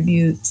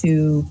contribute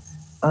to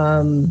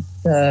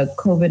the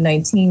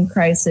COVID-19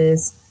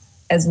 crisis,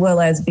 as well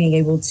as being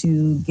able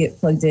to get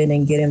plugged in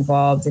and get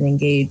involved and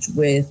engage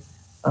with,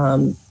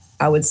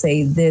 I would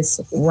say, this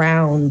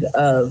round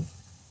of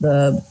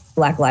the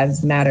Black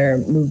Lives Matter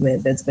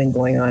movement that's been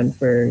going on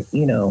for,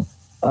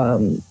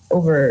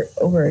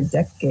 over a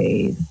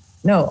decade.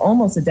 No,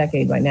 almost a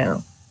decade by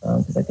now,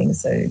 because I think it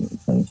started in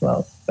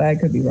 2012, but I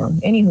could be wrong.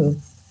 Anywho,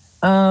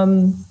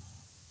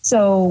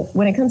 so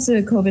when it comes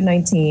to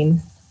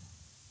COVID-19,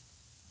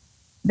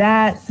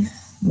 that,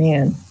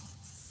 man,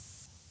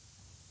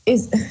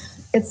 it's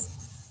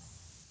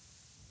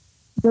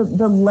the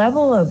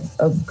level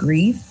of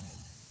grief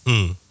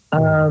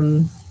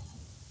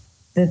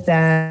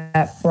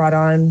that brought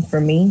on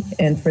for me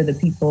and for the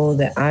people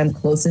that I'm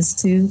closest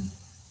to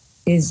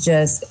is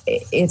just,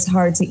 it's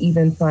hard to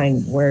even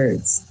find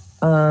words.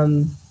 I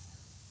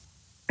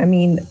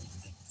mean,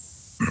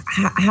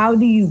 how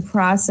do you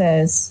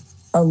process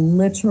a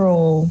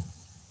literal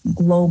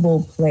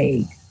global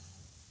plague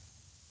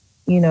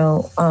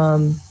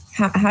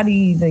how do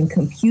you even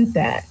compute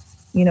that?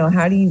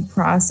 How do you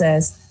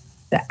process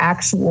the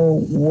actual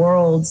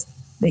world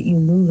that you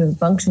move and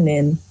function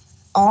in?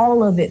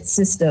 All of its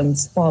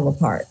systems fall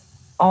apart,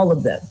 all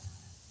of them.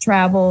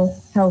 Travel,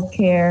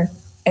 healthcare,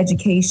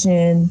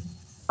 education,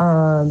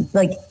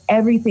 like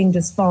everything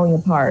just falling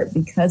apart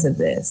because of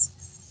this.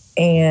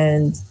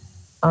 And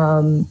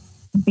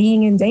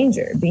being in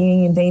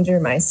danger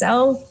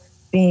myself,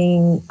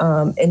 being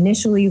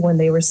initially when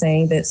they were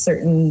saying that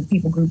certain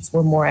people groups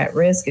were more at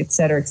risk, et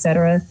cetera,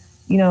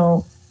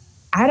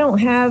 I don't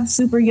have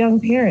super young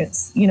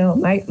parents.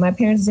 My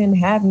parents didn't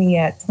have me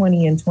at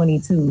 20 and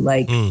 22.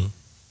 Like,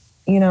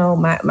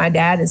 my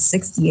dad is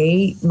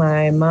 68.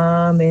 My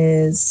mom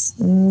is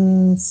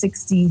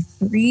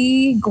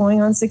 63,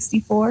 going on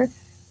 64.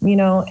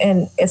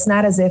 And it's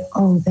not as if,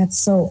 oh, that's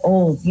so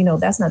old.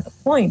 That's not the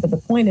point. But the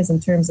point is in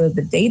terms of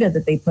the data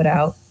that they put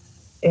out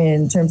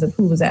in terms of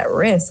who was at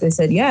risk. They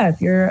said, yeah, if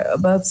you're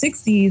above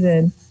 60,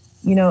 then,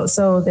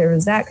 so there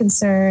was that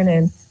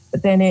concern.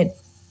 But then it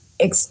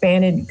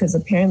expanded because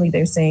apparently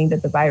they're saying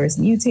that the virus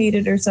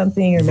mutated or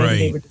something, or maybe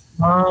they were just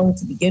wrong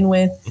to begin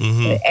with.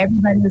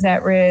 Everybody was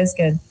at risk.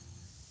 And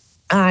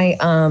I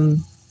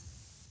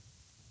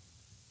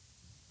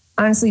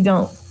honestly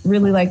don't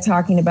really like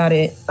talking about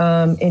it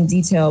in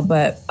detail,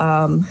 but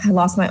I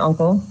lost my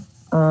uncle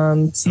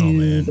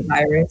to the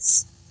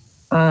virus.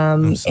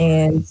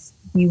 And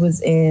he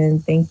was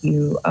in, he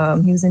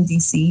was in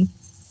DC.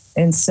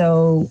 And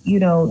so,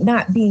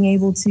 not being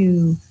able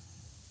to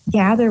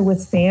gather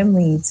with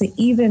family to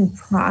even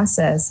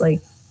process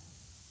like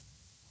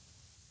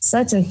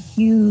such a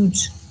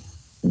huge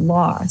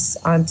loss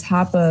on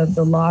top of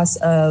the loss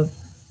of,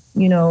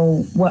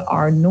 what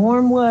our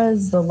norm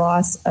was, the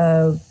loss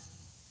of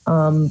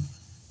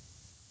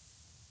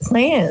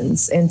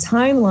plans and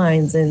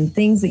timelines and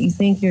things that you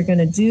think you're going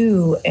to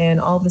do. And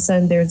all of a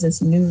sudden there's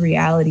this new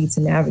reality to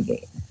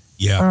navigate.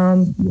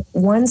 Yeah.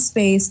 One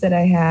space that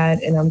I had,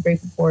 and I'm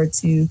grateful for it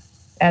to,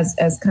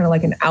 as kind of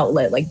like an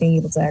outlet, like being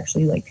able to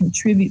actually like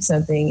contribute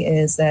something,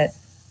 is that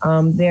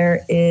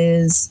there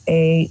is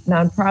a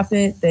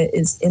nonprofit that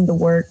is in the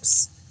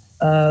works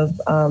of,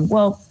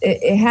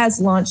 it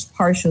has launched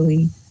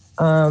partially,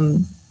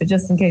 but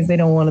just in case they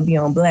don't want to be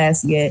on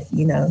blast yet,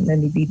 let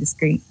me be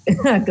discreet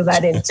because I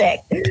didn't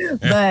check.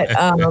 But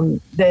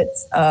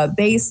that's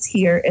based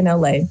here in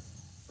LA,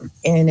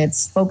 and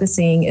it's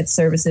focusing its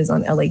services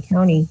on LA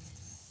County.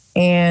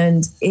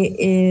 And it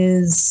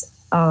is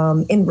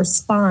in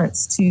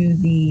response to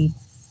the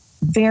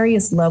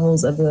various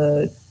levels of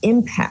the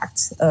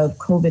impact of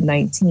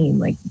COVID-19,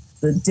 like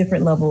the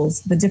different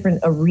levels, the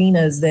different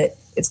arenas that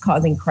it's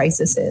causing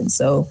crisis in.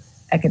 So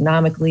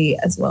economically,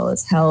 as well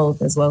as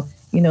health, as well,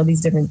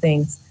 these different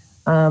things.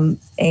 I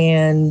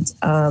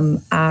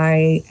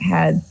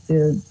had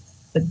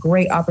the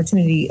great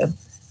opportunity of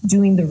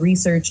doing the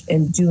research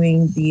and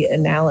doing the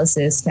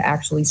analysis to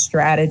actually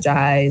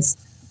strategize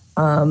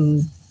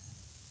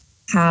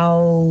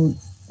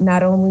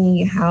not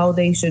only how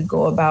they should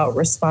go about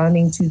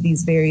responding to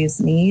these various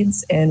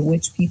needs and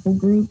which people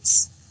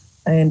groups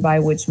and by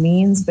which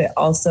means, but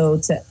also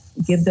to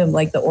give them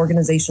like the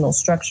organizational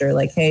structure,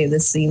 like, hey,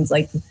 this seems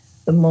like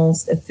the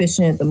most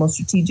efficient, the most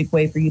strategic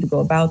way for you to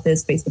go about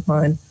this based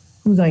upon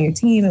who's on your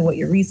team and what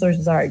your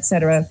resources are, et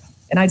cetera.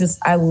 And I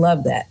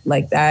love that.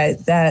 Like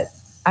that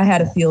I had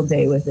a field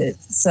day with it.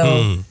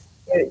 So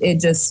it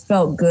just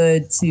felt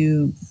good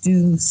to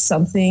do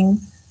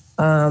something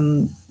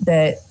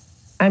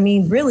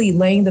really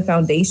laying the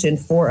foundation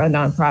for a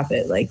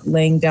nonprofit, like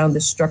laying down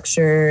the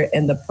structure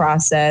and the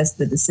process,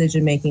 the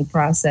decision-making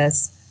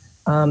process,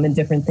 and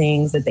different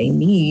things that they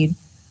need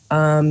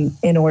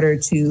in order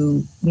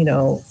to,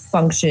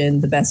 function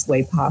the best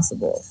way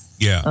possible.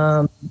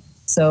 Yeah.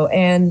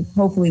 And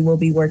hopefully we'll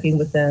be working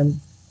with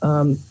them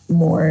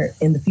more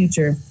in the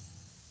future.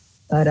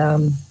 But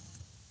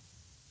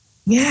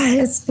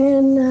it's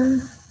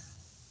been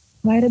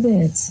quite a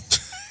bit.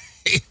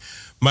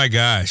 My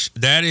gosh,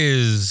 that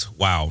is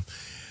wow.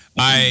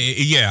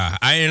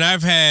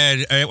 I've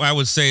had, I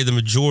would say the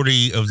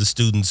majority of the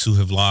students who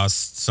have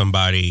lost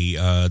somebody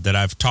that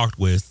I've talked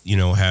with,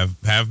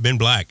 have been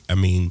Black. I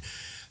mean,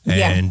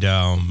 and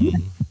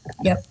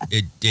yep.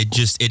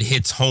 it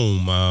hits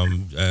home.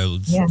 I'm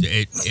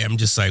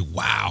just like,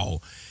 wow.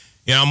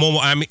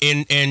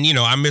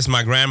 I miss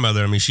my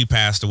grandmother. I mean, she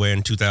passed away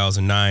in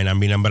 2009. I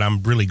mean, but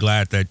I'm really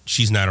glad that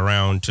she's not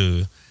around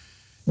to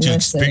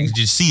experience,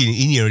 to see,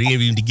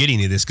 even to get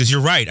any of this, because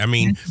you're right. I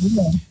mean,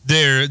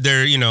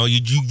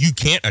 you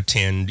can't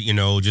attend,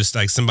 just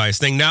like somebody's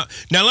thing. Now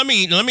let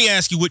me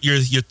ask you what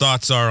your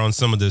thoughts are on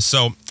some of this.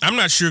 So I'm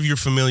not sure if you're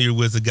familiar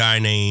with a guy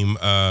named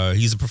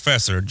he's a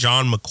professor,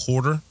 John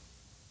McWhorter.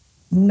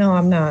 No,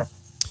 I'm not.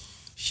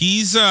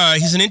 He's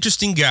an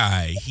interesting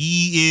guy.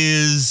 He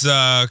is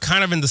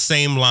kind of in the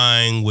same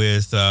line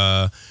with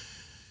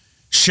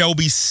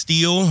Shelby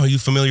Steele. Are you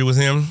familiar with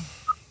him?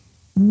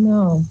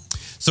 No.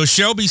 So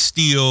Shelby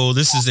Steele,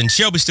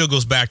 Shelby Steele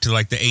goes back to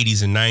like the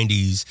 80s and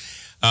 90s.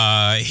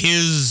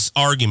 his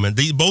argument,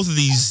 both of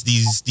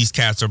these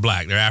cats are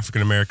black. They're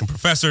African American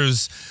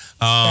professors.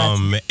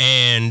 And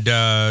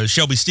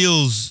Shelby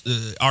Steele's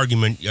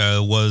argument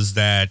was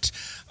that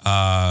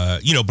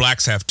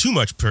blacks have too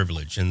much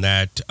privilege, and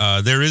that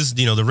there is,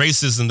 the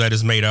racism that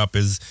is made up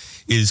is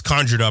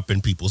conjured up in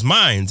people's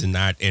minds, and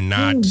not a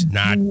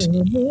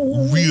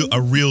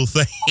real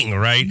thing,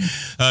 right?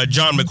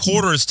 John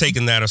McWhorter has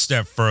taken that a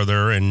step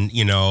further, and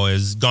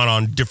has gone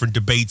on different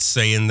debates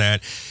saying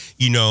that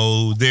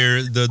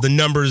the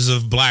numbers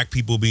of black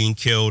people being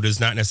killed is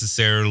not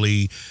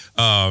necessarily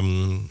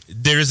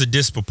there is a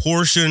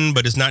disproportion,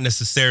 but it's not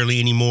necessarily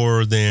any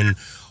more than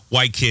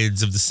white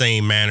kids of the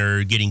same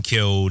manner getting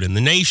killed in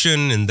the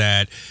nation, and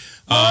that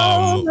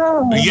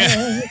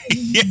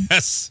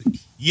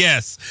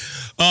yes.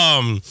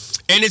 And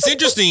it's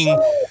interesting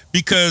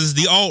because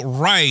the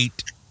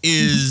alt-right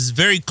is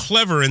very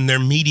clever in their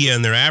media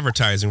and their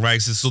advertising,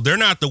 right? So they're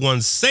not the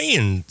ones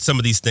saying some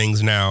of these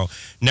things now.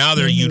 Now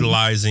they're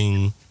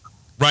utilizing,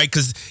 right?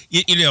 Because,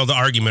 the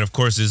argument, of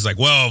course, is like,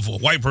 well, if a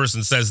white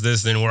person says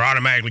this, then we're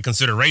automatically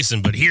considered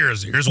racist, but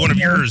here's one of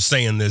yours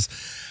saying this.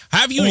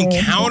 Have you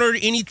encountered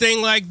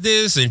anything like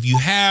this? And if you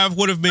have,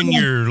 what have been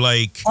your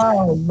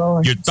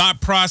your thought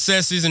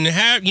processes, and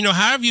how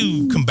have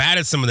you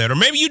combated some of that? Or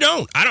maybe you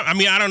don't. I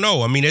don't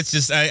know. I mean, it's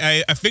just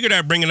I figured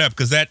I'd bring it up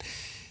because that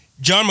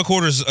John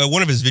McWhorter's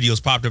one of his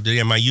videos popped up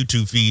today on my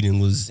YouTube feed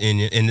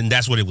and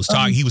that's what it was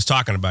talking. He was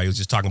talking about. He was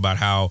just talking about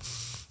how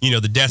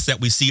the deaths that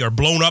we see are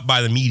blown up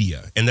by the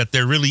media, and that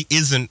there really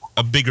isn't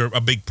a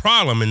big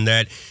problem, and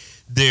that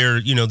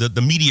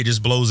the media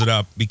just blows it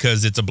up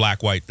because it's a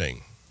black-white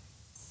thing.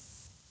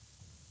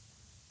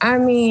 I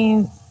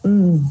mean,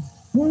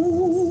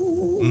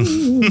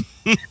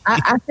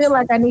 I feel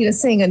like I need to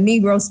sing a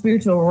Negro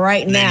spiritual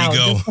right now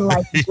just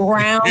to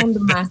ground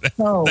my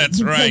soul.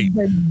 That's right.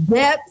 The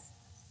depth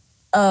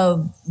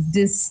of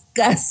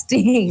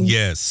disgusting,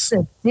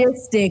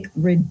 sadistic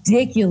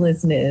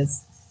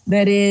ridiculousness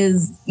that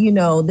is,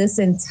 this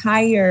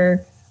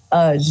entire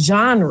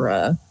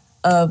genre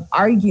of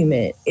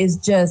argument is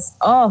just,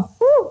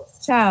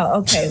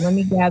 child. Okay, let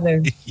me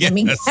gather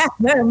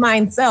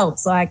myself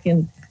so I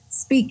can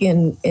speak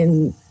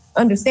in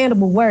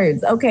understandable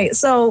words. Okay,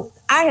 so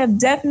I have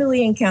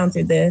definitely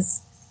encountered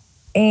this,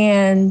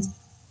 and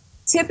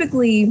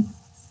typically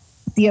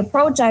the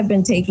approach I've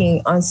been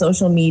taking on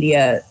social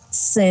media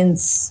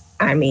since,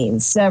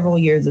 several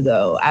years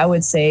ago, I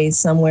would say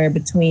somewhere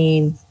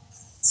between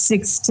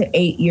 6 to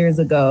 8 years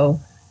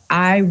ago,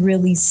 I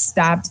really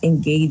stopped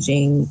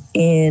engaging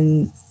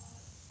in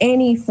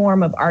any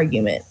form of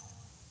argument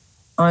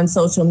on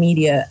social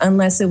media,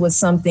 unless it was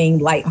something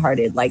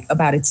lighthearted, like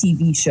about a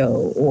TV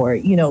show, or,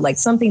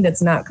 something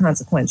that's not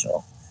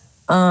consequential,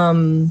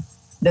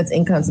 that's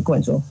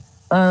inconsequential.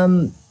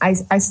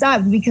 I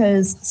stopped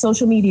because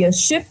social media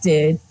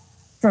shifted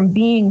from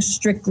being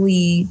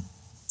strictly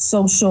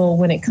social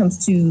when it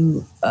comes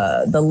to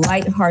the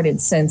lighthearted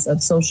sense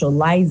of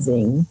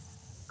socializing,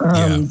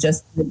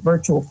 just the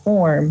virtual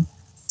form,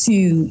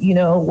 to,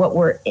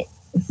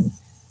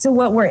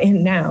 what we're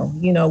in now,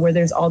 where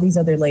there's all these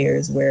other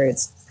layers where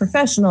it's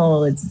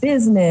professional, it's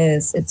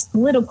business, it's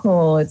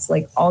political, it's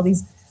like all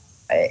these.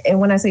 And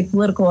when I say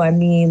political, I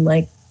mean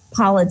like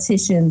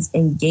politicians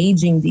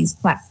engaging these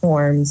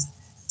platforms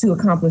to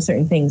accomplish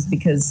certain things,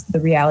 because the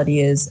reality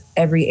is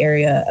every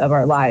area of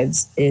our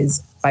lives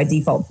is by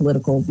default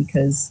political,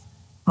 because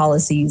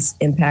policies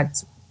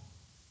impact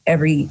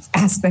every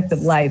aspect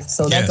of life.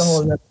 So that's a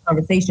whole other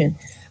conversation.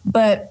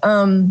 But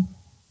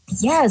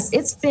yes,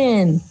 it's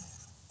been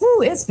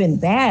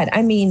bad.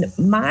 I mean,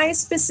 my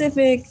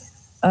specific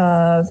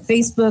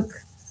Facebook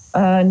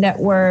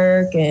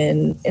network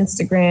and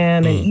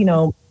Instagram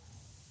and,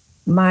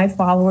 my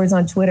followers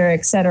on Twitter,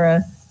 et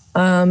cetera,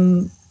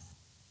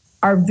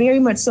 are very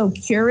much so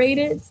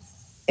curated.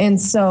 And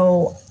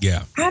so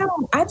I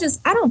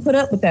don't put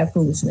up with that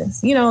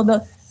foolishness.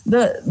 The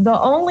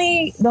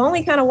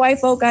only kind of white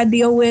folk I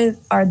deal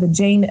with are the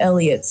Jane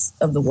Elliots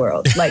of the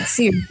world. Like,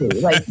 seriously,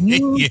 like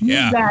you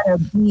gotta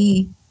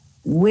be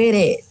with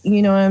it,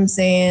 you know what I'm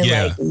saying?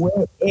 Like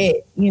with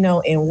it,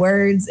 in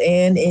words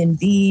and in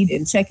deed,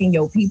 and checking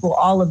your people,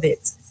 all of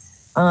it.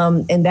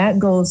 And that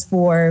goes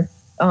for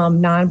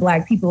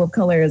non-Black people of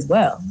color as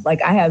well.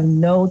 Like, I have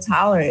no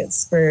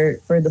tolerance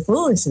for the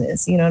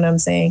foolishness, you know what I'm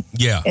saying?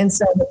 Yeah. And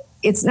so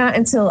it's not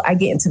until I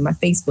get into my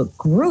Facebook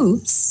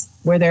groups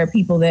where there are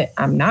people that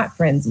I'm not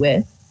friends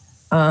with.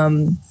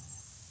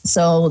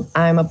 So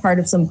I'm a part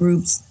of some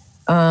groups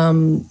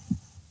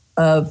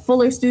of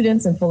Fuller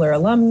students and Fuller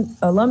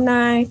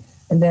alumni.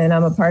 And then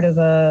I'm a part of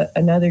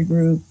another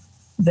group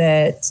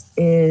that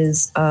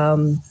is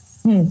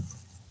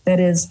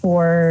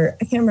for,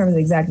 I can't remember the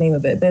exact name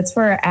of it, but it's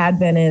for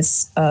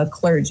Adventist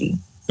clergy,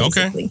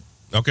 basically.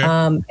 Okay.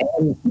 And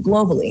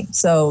globally.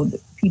 So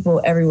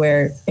people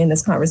everywhere in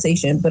this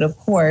conversation. But of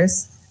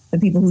course, the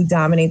people who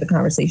dominate the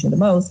conversation the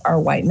most are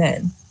white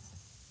men.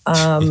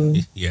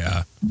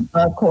 Yeah.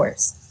 Of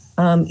course.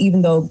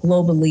 Even though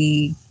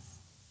globally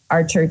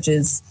our church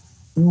is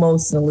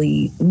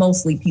mostly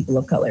people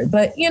of color.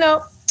 But,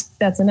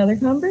 that's another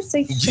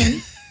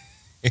conversation.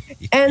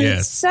 And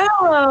Yes.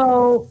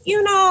 so,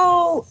 you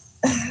know,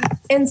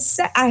 and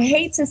I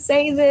hate to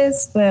say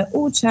this, but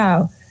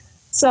child.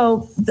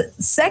 So the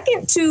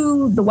second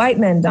to the white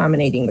men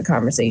dominating the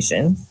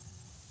conversation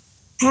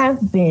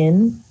have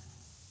been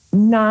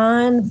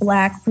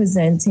non-Black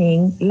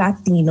presenting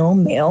Latino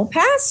male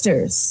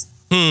pastors.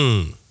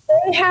 They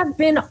have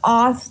been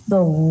off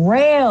the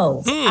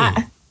rails.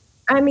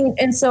 I mean,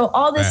 and so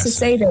all this to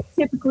say that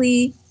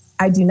typically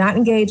I do not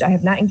engage. I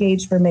have not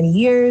engaged for many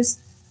years,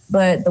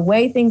 but the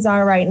way things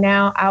are right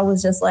now, I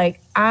was just like,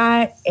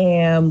 I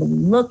am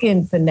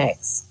looking for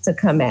next to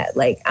come at.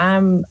 Like,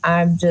 I'm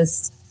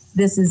just,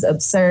 this is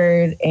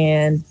absurd.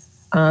 And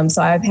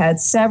so I've had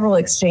several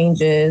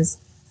exchanges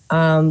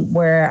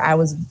where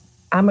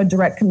I'm a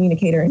direct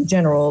communicator in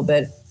general,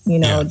 but, you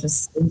know,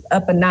 just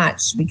up a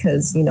notch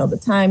because, you know, the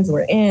times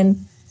we're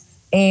in.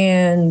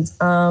 And,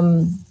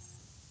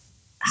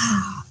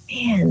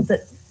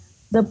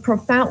 the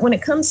profound, when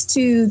it comes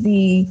to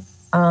the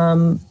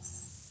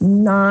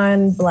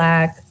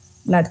non-Black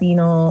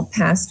Latino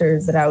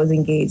pastors that I was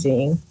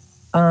engaging,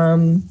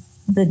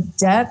 the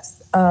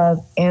depth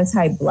of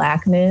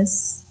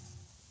anti-Blackness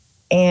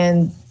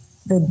and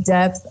the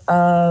depth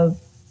of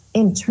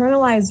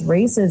internalized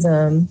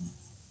racism,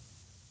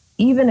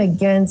 even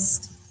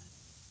against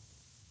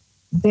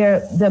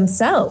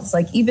themselves,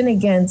 like even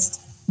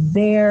against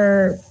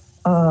their,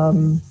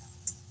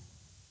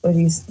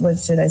 what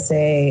should I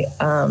say?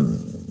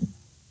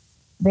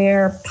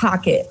 Their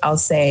pocket, I'll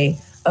say,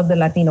 of the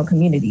Latino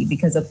community,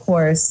 because of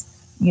course,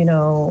 you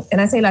know, and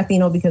I say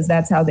Latino because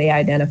that's how they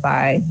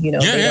identify, you know,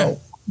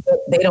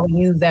 they don't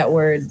use that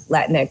word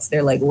Latinx.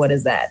 They're like, what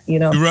is that? You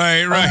know?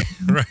 Right.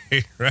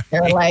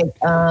 They're like,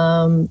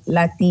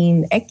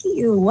 Latinx,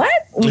 what?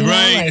 You know,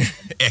 right.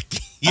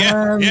 Like,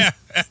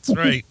 That's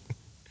right.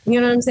 You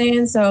know what I'm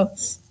saying? So,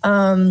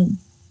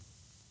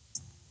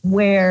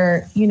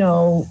 where, you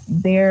know,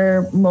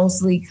 they're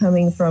mostly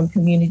coming from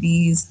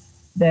communities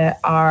that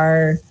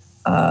are,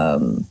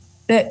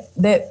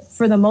 that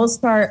for the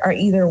most part are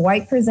either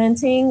white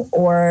presenting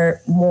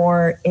or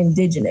more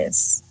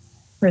indigenous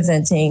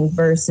presenting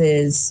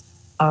versus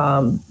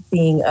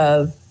being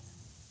of,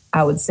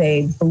 I would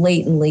say,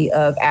 blatantly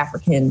of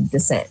African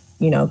descent,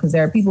 you know, because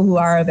there are people who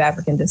are of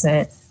African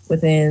descent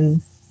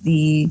within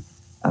the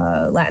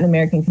Latin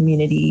American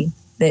community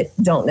that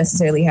don't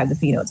necessarily have the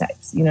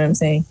phenotypes. You know what I'm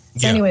saying?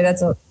 So anyway,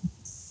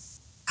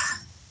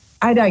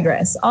 I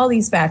digress. All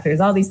these factors,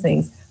 all these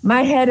things.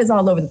 My head is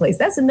all over the place.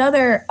 That's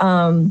another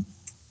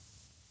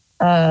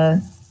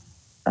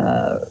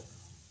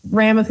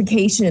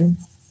ramification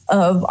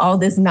of all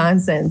this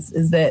nonsense,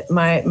 is that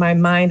my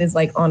mind is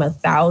like on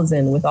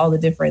 1,000 with all the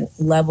different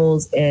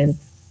levels and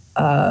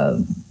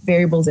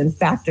variables and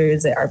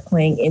factors that are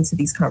playing into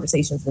these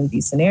conversations and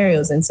these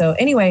scenarios. And so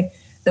anyway,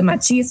 the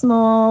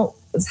machismo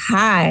was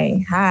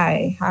high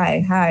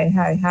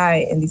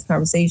in these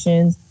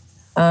conversations.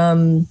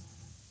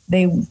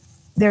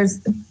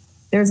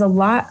 There's a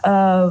lot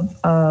of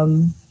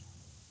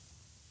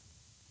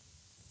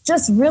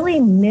just really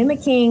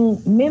mimicking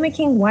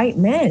white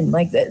men.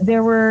 Like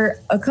there were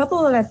a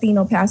couple of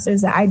Latino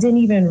pastors that I didn't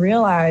even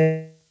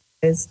realize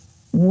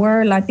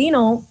were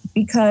Latino,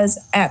 because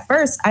at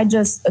first I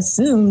just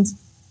assumed,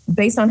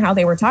 based on how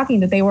they were talking,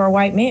 that they were a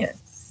white man.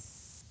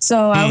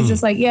 So I was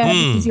just like,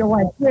 this is your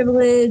white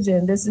privilege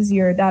and this is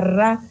your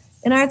da-da-da.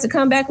 And I had to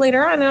come back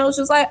later on and I was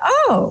just like,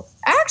 oh,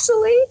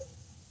 actually,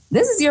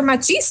 this is your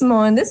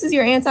machismo and this is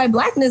your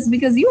anti-Blackness,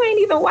 because you ain't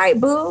even white,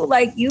 boo.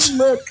 Like, you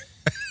look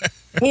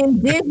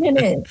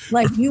indigenous.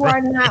 Like, you are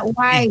not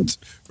white.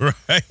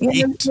 Right. You know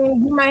what I'm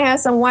saying? You might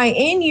have some white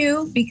in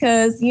you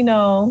because, you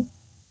know,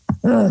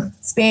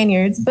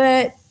 Spaniards,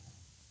 but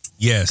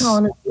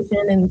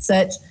colonization and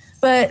such.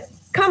 But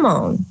come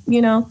on,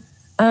 you know.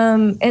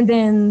 And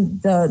then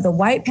the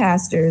white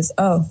pastors,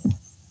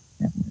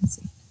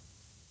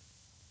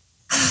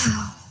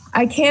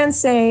 I can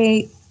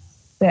say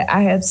that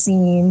I have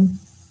seen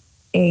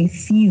a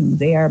few,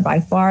 they are by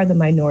far the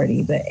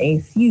minority, but a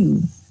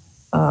few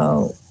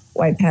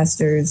white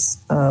pastors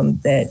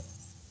that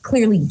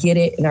clearly get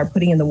it and are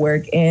putting in the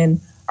work and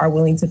are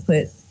willing to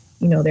put,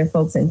 you know, their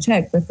folks in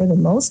check. But for the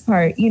most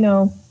part, you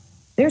know,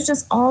 there's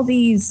just all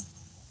these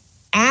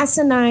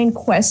asinine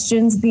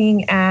questions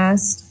being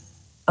asked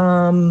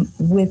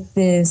with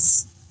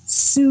this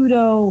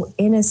pseudo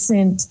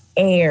innocent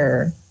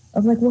air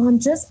of like, well, I'm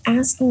just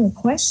asking a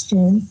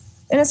question.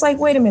 And it's like,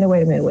 wait a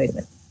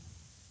minute.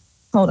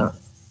 Hold on.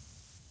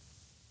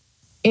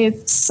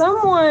 If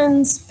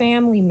someone's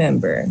family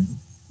member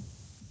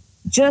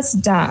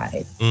just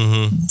died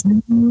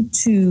due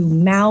to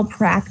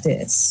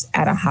malpractice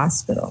at a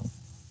hospital,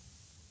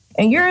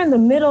 and you're in the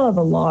middle of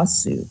a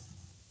lawsuit,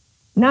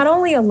 not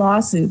only a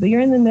lawsuit, but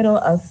you're in the middle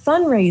of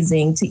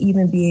fundraising to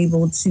even be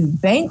able to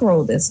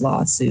bankroll this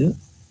lawsuit,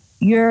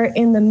 you're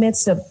in the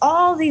midst of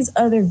all these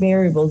other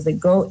variables that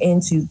go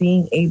into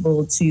being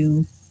able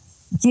to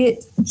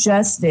get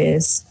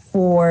justice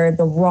for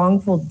the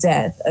wrongful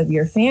death of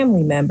your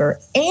family member.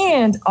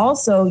 And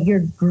also you're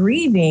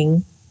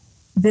grieving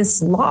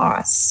this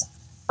loss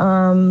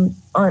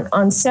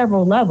on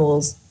several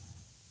levels.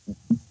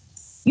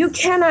 You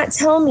cannot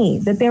tell me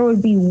that there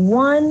would be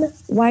one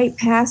white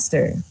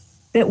pastor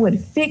that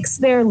would fix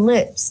their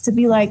lips to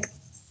be like,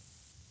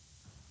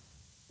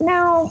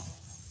 now,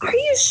 are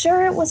you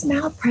sure it was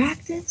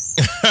malpractice?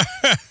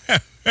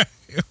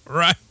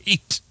 Right.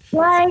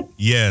 Like,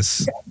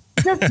 yes.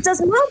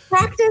 Does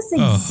malpractice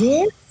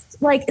exist?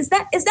 Like, is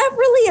that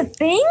really a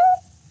thing?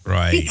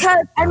 Right.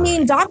 Because I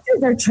mean,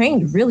 doctors are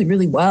trained really,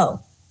 really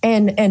well,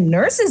 and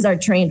nurses are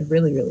trained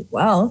really, really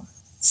well.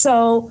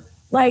 So,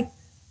 like,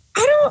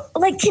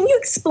 can you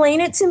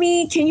explain it to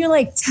me? Can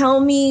you tell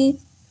me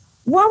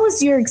what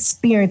was your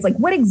experience? Like,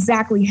 what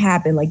exactly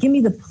happened? Like, give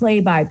me the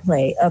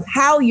play-by-play of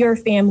how your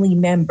family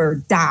member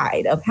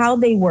died, of how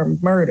they were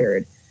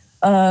murdered,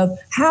 of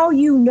how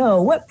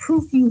what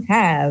proof you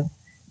have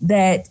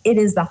that it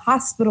is the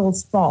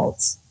hospital's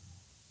fault.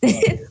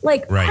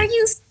 Right. Are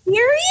you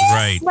serious?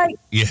 Right. Like,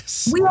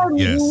 yes. We are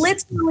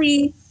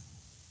literally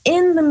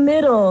in the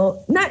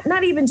middle,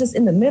 not even just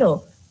in the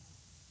middle,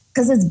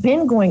 because it's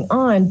been going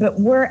on, but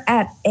we're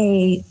at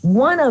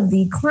one of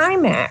the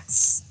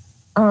climaxes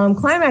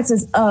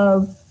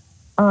of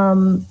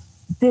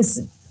this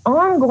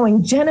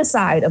ongoing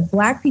genocide of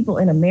Black people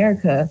in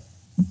America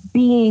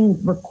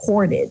being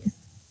recorded,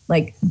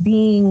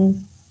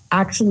 being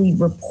actually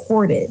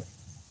reported.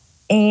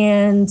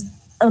 And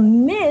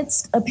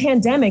amidst a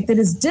pandemic that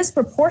is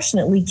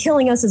disproportionately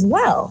killing us as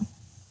well.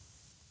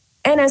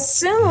 And as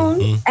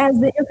soon as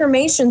the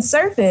information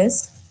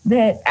surfaced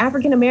that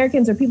African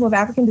Americans or people of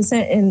African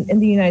descent in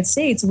the United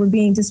States were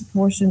being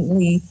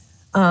disproportionately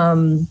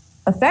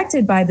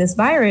affected by this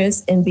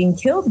virus and being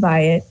killed by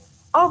it,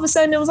 all of a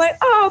sudden it was like,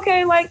 oh,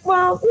 okay,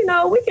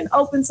 we can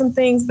open some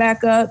things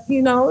back up.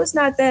 It's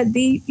not that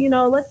deep.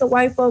 Let the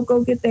white folk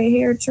go get their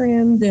hair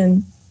trimmed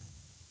and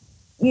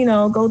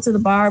go to the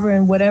barber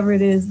and whatever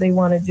it is they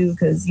want to do,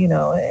 because,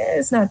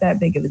 it's not that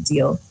big of a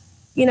deal,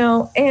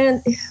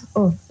 and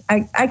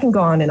I can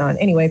go on and on.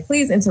 Anyway,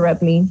 please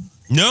interrupt me.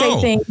 No.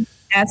 Say things,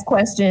 ask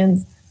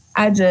questions.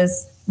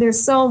 There's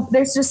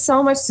just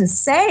so much to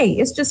say.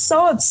 It's just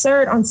so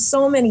absurd on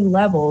so many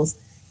levels.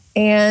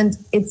 And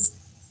it's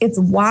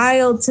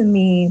wild to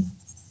me,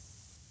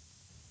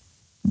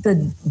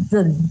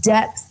 the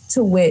depth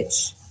to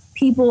which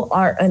people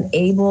are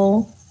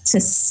unable to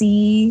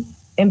see.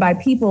 And by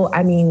people,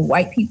 I mean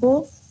white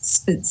people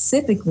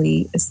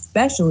specifically,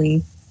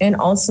 especially, and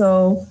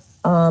also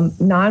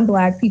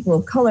non-Black people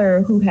of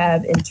color who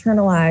have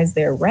internalized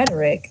their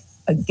rhetoric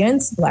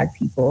against Black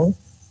people,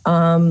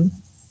 how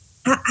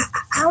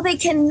they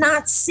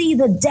cannot see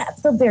the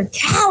depth of their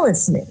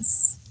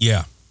callousness.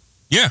 Yeah.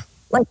 Yeah.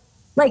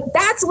 Like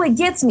that's what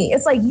gets me.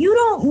 It's like, you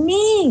don't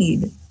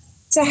need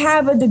to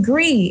have a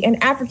degree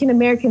in African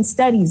American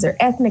studies or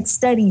ethnic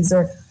studies,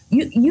 or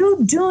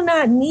you do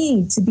not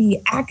need to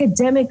be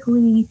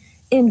academically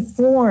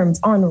informed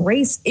on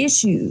race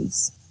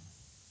issues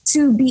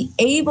to be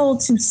able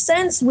to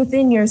sense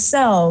within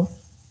yourself,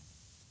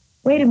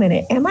 wait a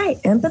minute, am I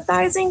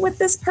empathizing with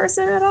this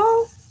person at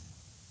all?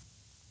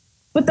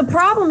 But the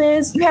problem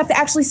is you have to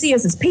actually see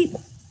us as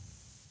people.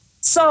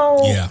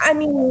 So, yeah.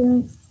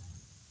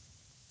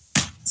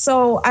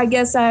 I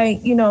guess I,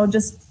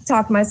 just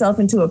talked myself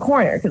into a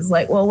corner, because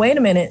well, wait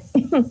a minute.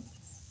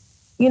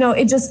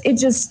 It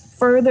just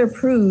further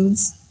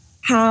proves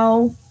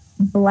how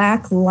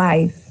Black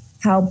life,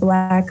 how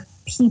Black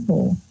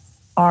people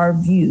are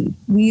viewed.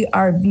 We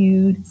are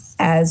viewed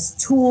as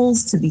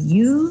tools to be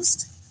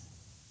used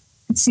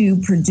to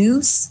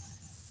produce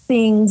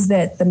things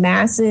that the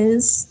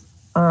masses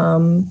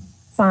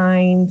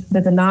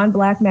that the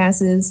non-Black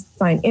masses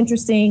find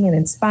interesting and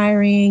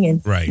inspiring.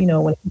 And, right.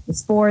 When it comes to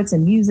sports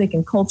and music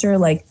and culture,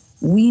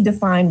 we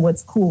define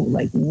what's cool.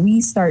 We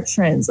start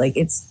trends.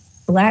 It's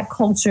Black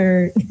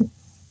culture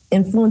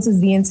influences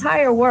the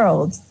entire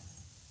world,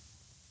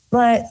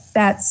 but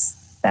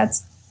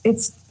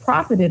it's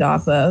profited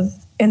off of,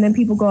 and then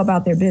people go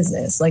about their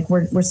business.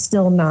 We're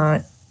still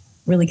not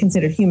really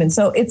considered human.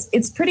 So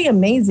it's pretty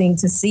amazing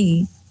to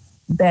see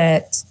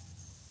that,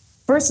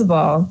 first of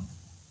all,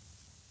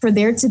 for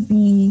there to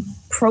be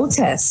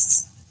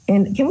protests,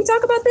 and can we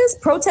talk about this?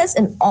 Protests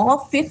in all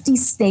 50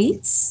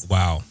 states.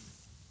 Wow.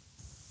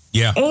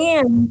 Yeah.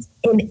 And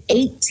in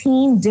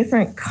 18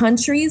 different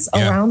countries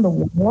around the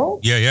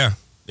world. Yeah.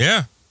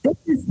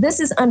 This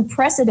is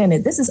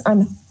unprecedented. This is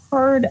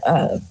unheard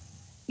of.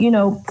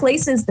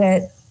 Places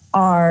that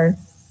are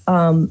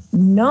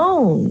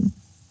known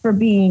for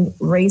being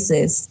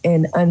racist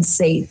and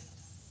unsafe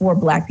for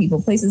Black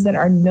people, places that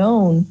are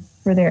known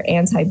for their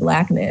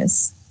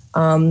anti-Blackness,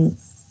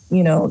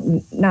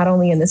 not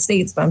only in the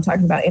States, but I'm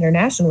talking about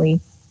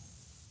internationally,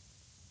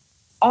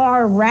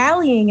 are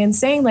rallying and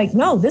saying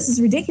no, this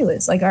is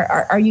ridiculous.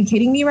 Are you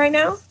kidding me right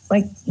now?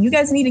 You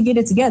guys need to get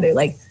it together.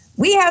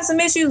 We have some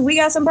issues. We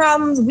got some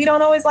problems. We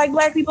don't always like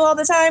Black people all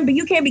the time, but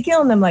you can't be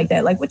killing them like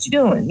that. What you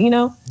doing,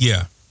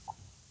 Yeah.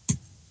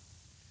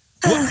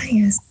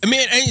 Yes. I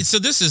mean, so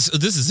this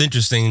is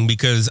interesting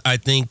because I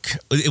think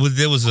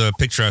there was a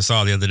picture I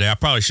saw the other day. I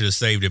probably should have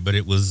saved it, but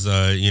it was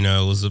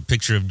it was a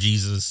picture of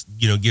Jesus,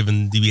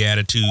 giving the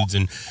Beatitudes,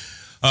 and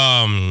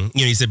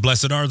he said,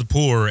 "Blessed are the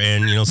poor,"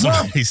 and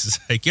somebody's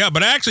like, "Yeah,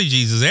 but actually,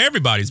 Jesus,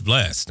 everybody's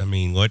blessed." I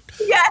mean, what?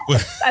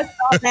 Yes, I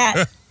saw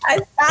that.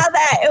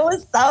 It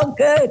was so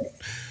good.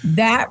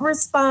 That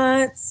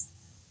response.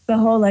 The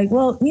whole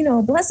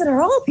blessed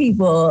are all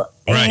people.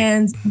 Right.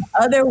 And the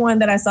other one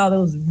that I saw that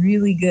was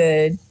really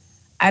good.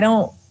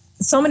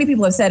 So many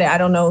people have said it. I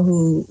don't know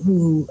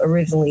who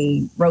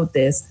originally wrote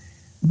this,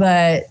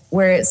 but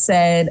where it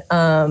said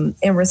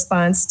in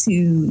response to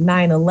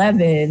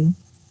 9/11,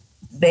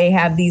 they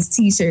have these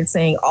T-shirts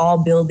saying all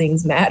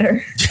buildings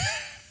matter.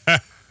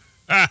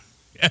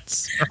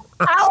 Yes.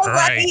 I was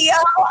like, yo,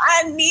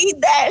 I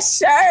need that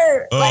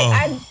shirt.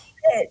 I need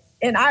it,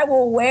 and I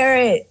will wear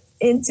it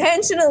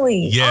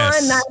intentionally on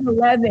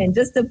 9/11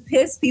 just to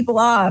piss people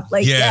off.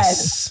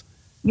 Yes,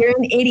 you're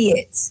an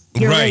idiot.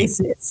 You're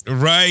racist.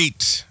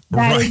 Right.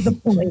 That is the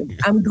point.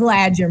 I'm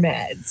glad you're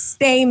mad.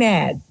 Stay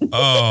mad.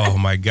 Oh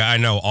my God. I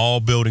know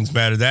all buildings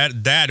matter. I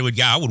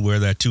would wear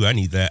that too. I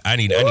need that. I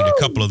need a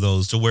couple of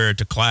those to wear it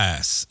to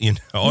class,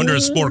 under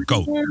a sport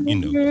coat,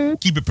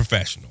 keep it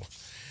professional.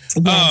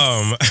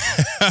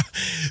 Yes.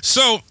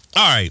 So, all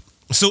right.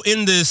 So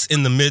in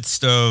the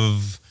midst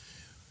of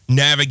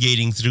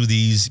navigating through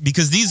these,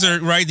 because these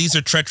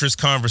are treacherous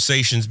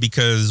conversations,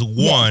 because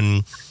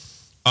one,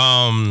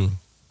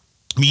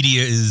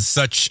 media is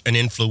such an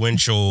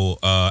influential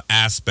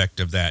aspect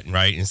of that,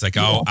 right? And it's like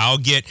I'll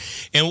get,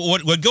 and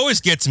what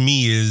always gets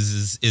me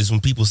is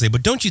when people say,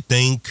 but don't you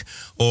think,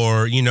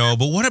 or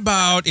but what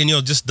about, and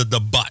just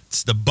the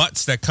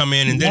butts that come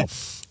in,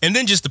 and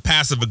then just the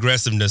passive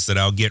aggressiveness that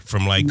I'll get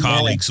from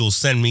colleagues who'll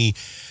send me,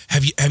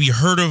 have you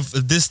heard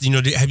of this?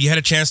 Have you had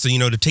a chance to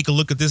to take a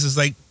look at this? It's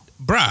like,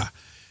 bruh,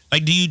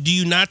 do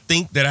you not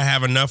think that I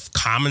have enough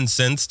common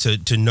sense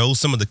to know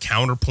some of the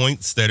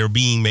counterpoints that are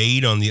being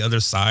made on the other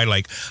side?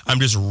 I'm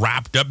just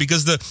wrapped up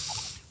because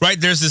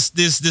there's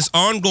this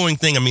ongoing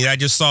thing. I mean, I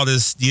just saw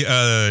this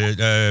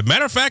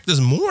matter of fact this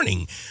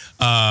morning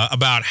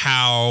about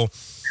how,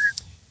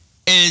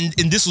 and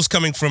this was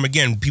coming from,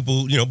 again,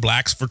 people,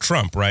 Blacks for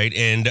Trump, right?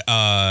 And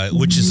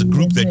which is a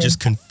group that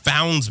just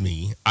confounds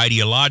me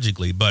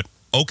ideologically, but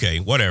okay,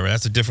 whatever.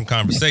 That's a different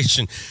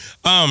conversation.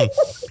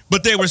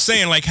 But they were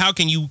saying, how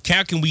can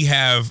we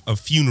have a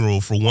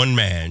funeral for one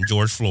man,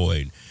 George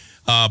Floyd,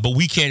 but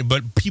we can't,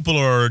 but people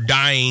are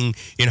dying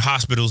in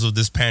hospitals of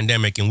this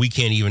pandemic, and we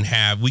can't even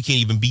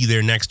be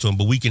there next to them,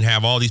 but we can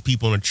have all these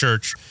people in a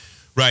church,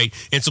 right?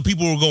 And so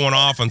people were going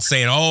off and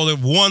saying,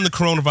 one, the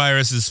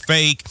coronavirus is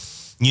fake.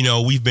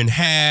 We've been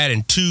had,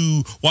 and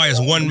two, why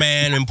is one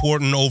man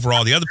important over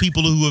all the other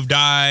people who have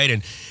died?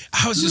 And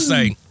I was just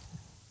like,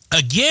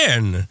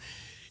 again,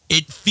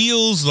 it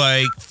feels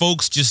like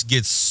folks just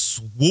get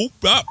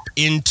swooped up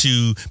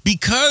into,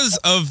 because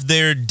of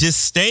their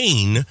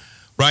disdain,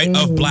 right,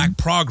 of Black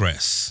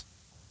progress.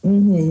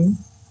 Mm-hmm.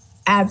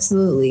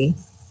 Absolutely.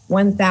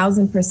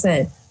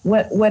 1000%.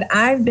 What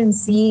I've been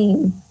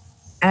seeing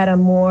at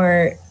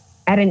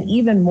an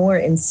even more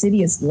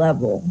insidious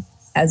level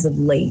as of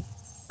late,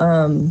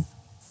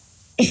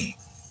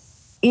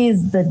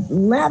 is the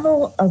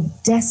level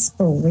of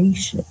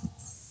desperation.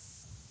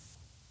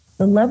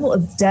 The level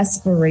of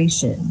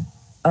desperation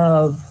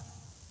of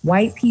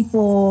white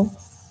people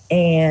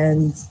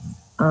and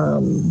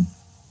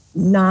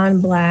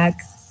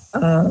non-Black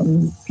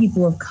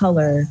people of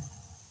color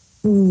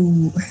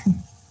who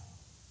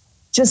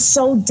just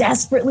so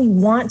desperately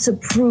want to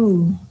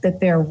prove that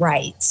they're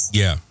right.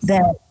 Yeah.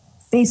 That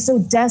they so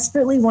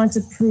desperately want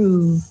to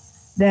prove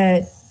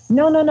that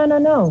no,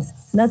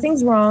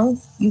 nothing's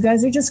wrong. You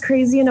guys are just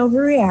crazy and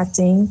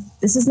overreacting.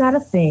 This is not a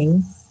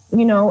thing.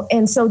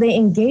 And so they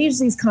engage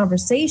these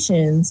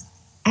conversations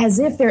as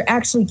if they're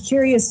actually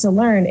curious to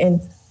learn.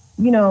 And,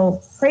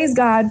 praise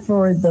God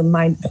for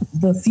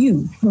the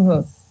few,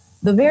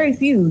 the very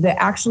few that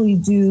actually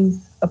do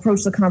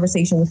approach the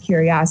conversation with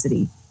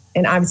curiosity.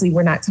 And obviously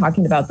we're not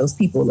talking about those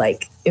people.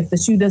 If the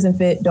shoe doesn't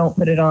fit, don't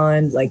put it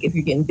on. If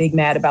you're getting big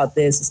mad about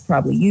this, it's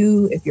probably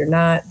you. If you're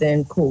not,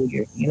 then cool.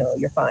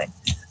 You're fine.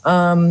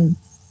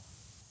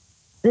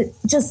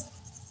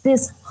 Just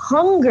this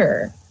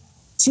hunger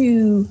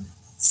to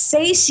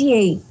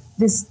satiate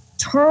this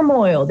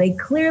turmoil they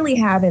clearly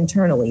have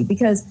internally.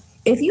 Because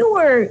if you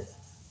were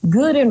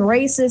good and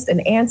racist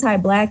and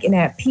anti-Black and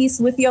at peace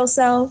with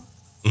yourself,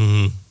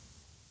 you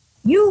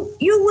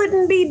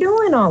wouldn't be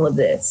doing all of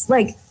this.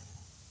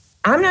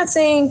 I'm not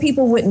saying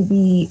people wouldn't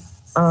be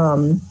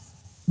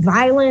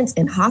violent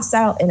and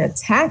hostile and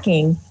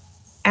attacking.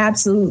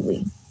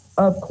 Absolutely.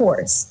 Of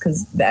course,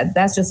 because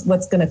that's just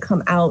what's going to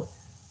come out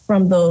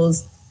from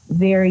those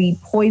very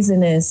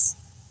poisonous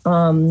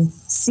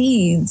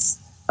seeds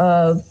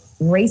of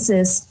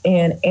racist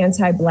and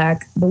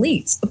anti-Black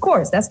beliefs. Of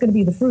course, that's going to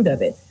be the fruit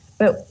of it.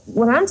 But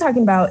what I'm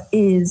talking about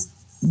is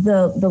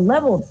the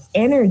level of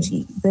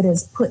energy that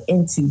is put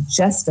into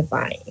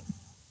justifying.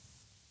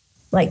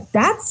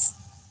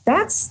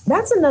 that's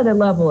another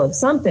level of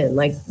something.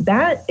 Like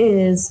there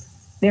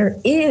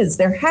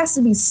has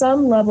to be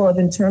some level of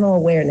internal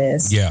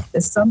awareness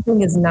that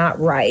something is not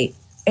right,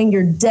 and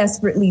you're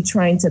desperately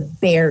trying to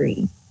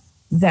bury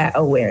that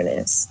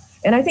awareness.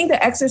 And I think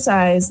the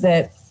exercise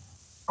that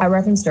I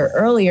referenced her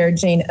earlier,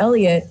 Jane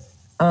Elliott,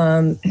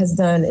 has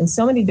done in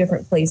so many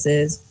different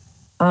places,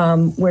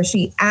 where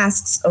she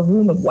asks a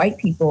room of white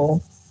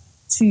people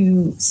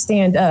to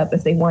stand up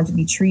if they want to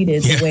be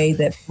treated the way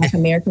that Black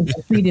Americans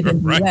are treated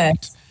in the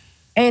US.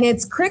 And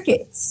it's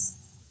crickets.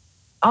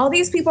 All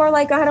these people are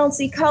like, I don't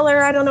see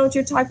color. I don't know what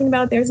you're talking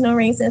about. There's no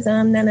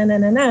racism. Nah, nah, nah,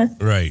 nah, nah.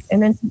 Right.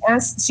 And then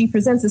she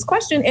presents this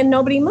question and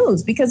nobody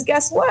moves, because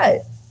guess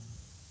what?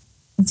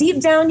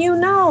 Deep down, you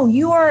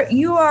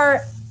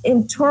are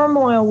in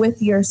turmoil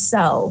with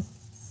yourself.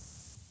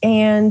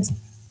 And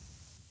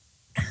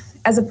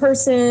as a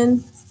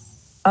person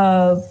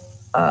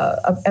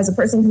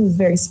who's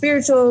very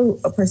spiritual,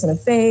 a person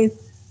of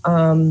faith,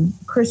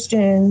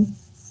 Christian,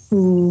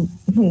 who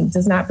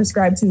does not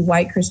prescribe to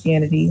white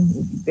Christianity,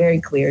 very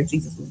clear.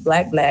 Jesus was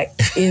black,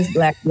 is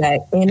black,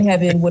 in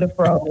heaven with a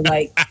fro.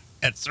 Like,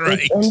 that's right.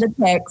 It's in the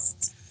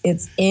text.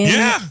 It's in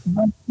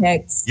the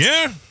text.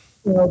 Yeah.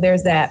 So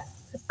there's that.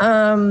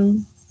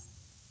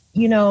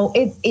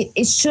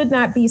 It should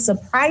not be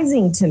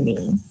surprising to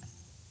me,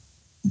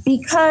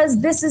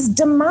 because this is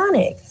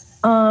demonic.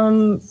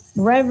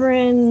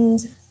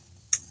 Reverend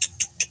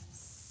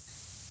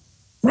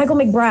Michael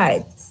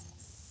McBride.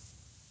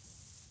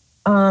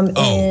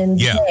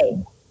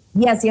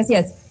 Yes.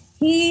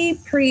 He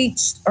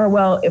preached, he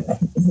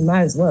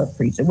might as well have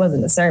preached. It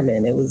wasn't a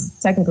sermon. It was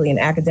technically an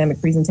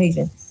academic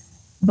presentation.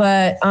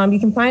 But you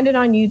can find it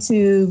on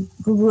YouTube.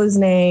 Google his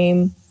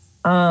name.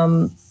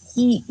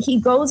 He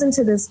goes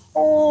into this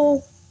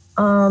whole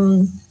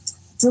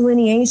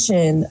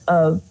delineation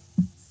of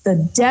the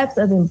depth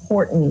of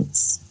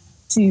importance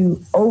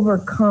to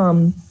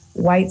overcome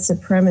white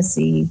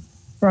supremacy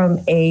from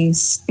a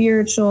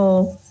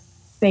spiritual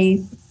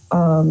faith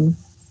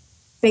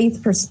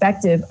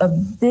perspective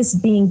of this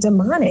being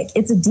demonic.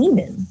 It's a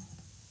demon.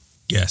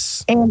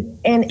 Yes. And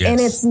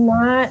it's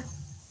not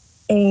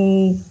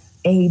a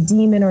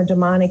demon or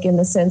demonic in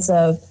the sense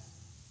of,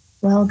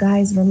 well,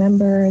 guys,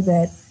 remember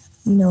that,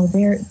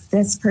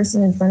 this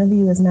person in front of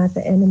you is not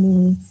the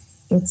enemy.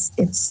 It's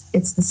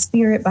the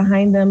spirit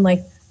behind them.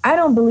 Like, I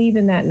don't believe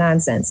in that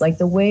nonsense. Like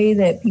the way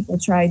that people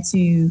try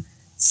to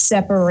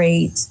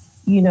separate,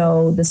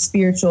 the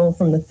spiritual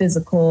from the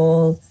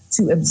physical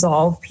to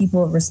absolve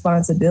people of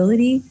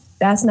responsibility.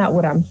 That's not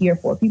what I'm here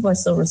for. People are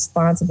still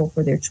responsible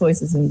for their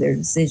choices and their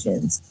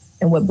decisions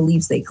and what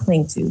beliefs they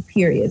cling to,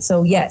 period.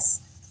 So yes,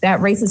 that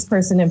racist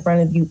person in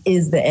front of you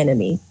is the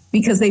enemy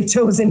because they've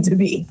chosen to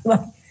be.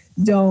 Like,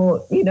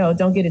 don't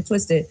get it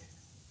twisted.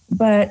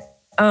 But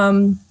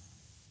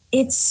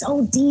it's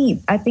so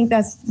deep. I think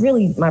that's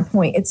really my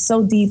point. It's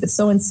so deep. It's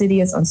so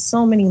insidious on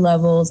so many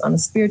levels, on a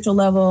spiritual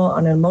level,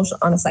 on an emotional,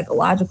 on a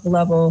psychological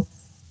level.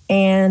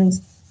 And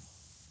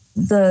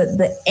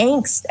the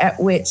angst at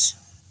which,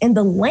 and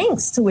the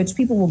lengths to which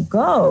people will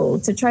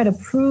go to try to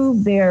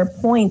prove their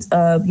point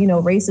of,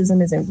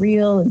 racism isn't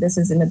real and this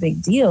isn't a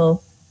big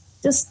deal,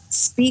 just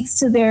speaks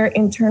to their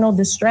internal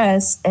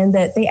distress, and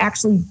that they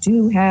actually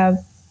do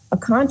have a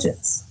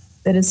conscience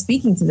that is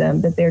speaking to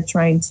them that they're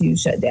trying to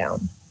shut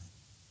down.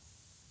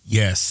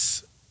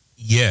 Yes.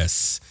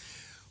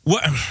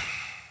 What?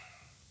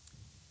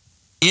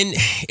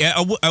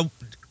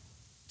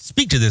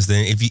 Speak to this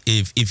then,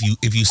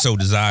 if you so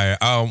desire.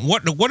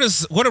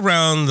 What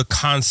around the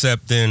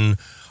concept then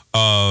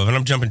of, and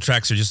I'm jumping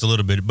tracks here just a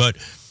little bit, but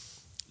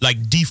like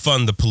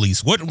defund the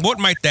police. What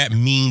might that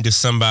mean to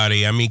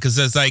somebody? I mean, because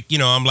it's like,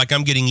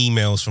 I'm getting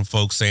emails from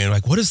folks saying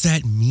like, what does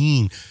that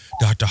mean,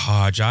 Dr.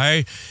 Hodge?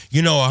 I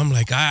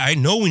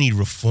know we need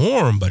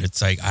reform, but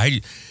it's like,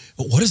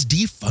 what does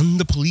defund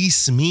the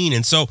police mean?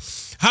 And so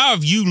how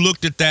have you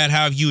looked at that?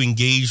 How have you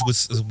engaged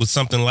with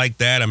something like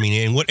that? I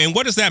mean, and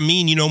what does that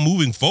mean,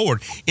 moving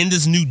forward in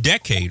this new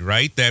decade,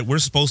 right? That we're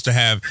supposed to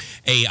have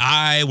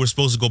AI, we're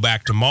supposed to go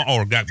back to Mars,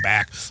 or not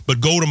back, but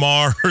go to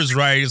Mars,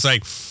 right? It's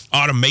like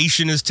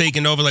automation is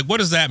taking over. Like, what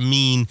does that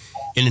mean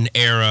in an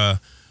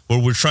era where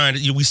we're trying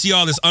to, we see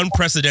all this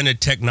unprecedented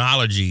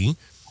technology,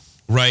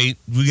 right?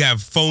 We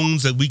have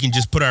phones that we can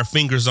just put our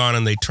fingers on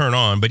and they turn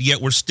on, but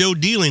yet we're still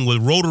dealing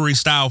with rotary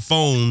style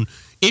phone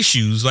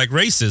issues like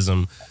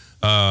racism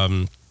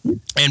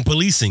and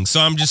policing. So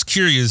I'm just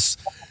curious,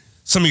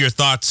 some of your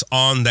thoughts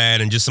on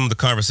that and just some of the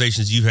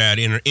conversations you've had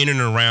in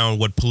and around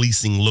what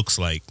policing looks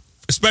like,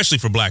 especially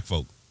for Black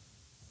folk.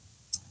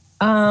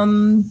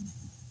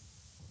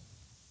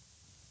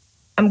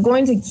 I'm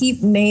going to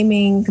keep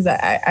naming, because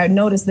I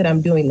noticed that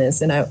I'm doing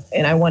this, and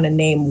I want to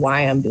name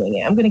why I'm doing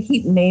it. I'm going to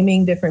keep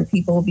naming different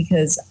people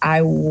because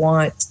I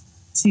want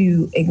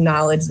to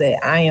acknowledge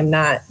that I am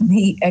not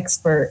the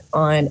expert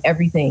on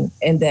everything,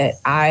 and that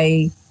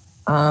I'm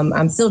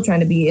still trying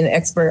to be an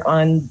expert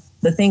on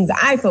the things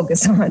I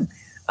focus on.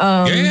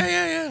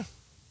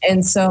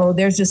 And so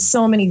there's just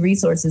so many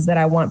resources that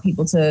I want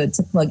people to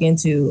plug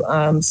into.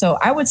 So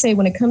I would say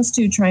when it comes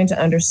to trying to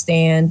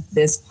understand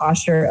this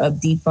posture of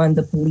defund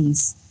the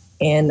police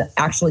and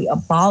actually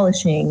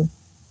abolishing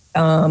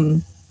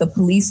the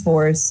police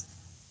force,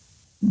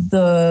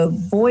 the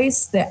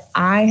voice that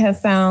I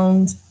have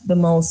found the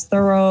most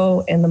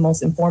thorough and the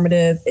most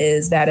informative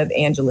is that of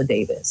Angela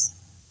Davis.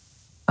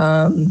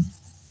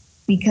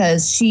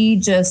 Because she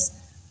just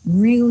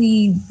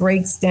really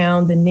breaks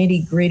down the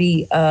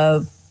nitty-gritty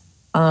of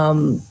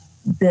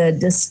the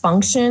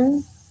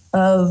dysfunction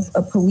of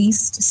a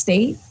policed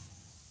state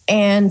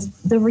and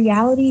the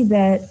reality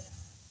that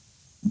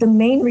the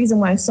main reason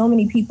why so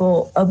many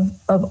people of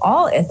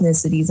all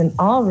ethnicities and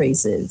all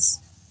races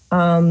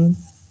may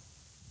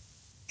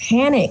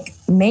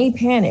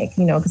panic,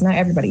 because not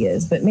everybody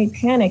is, but may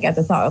panic at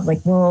the thought of like,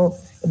 well,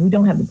 if we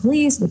don't have the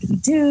police, what do we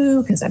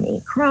do? Because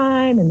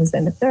crime and this,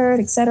 then the third,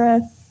 et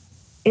cetera,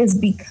 is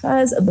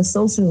because of the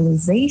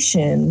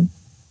socialization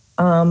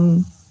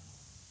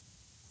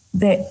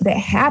that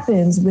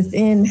happens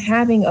within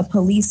having a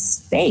police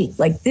state.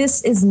 Like,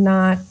 this is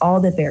not all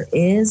that there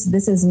is.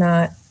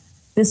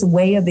 This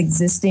way of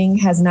existing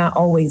has not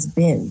always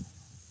been.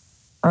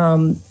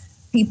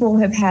 People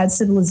have had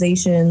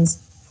civilizations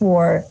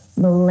for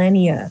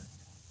millennia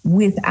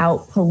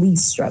without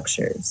police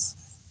structures.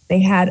 They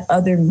had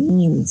other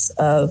means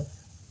of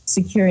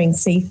securing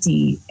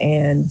safety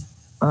and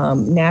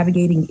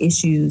navigating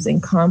issues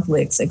and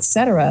conflicts, et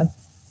cetera.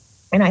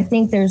 And I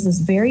think there's this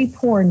very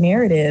poor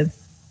narrative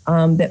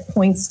that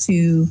points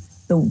to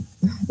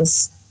the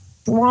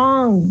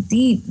strong,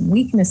 deep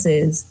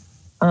weaknesses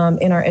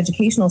in our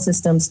educational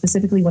system,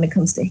 specifically when it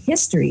comes to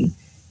history,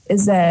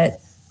 is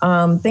that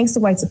thanks to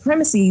white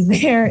supremacy,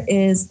 there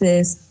is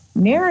this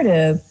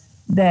narrative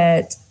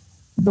that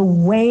the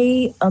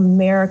way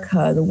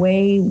America, the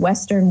way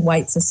Western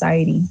white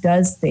society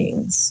does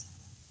things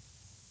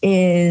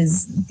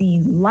is the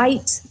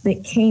light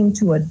that came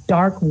to a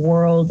dark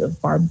world of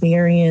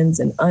barbarians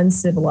and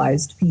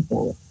uncivilized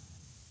people.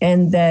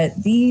 And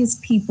that these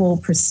people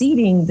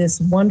preceding this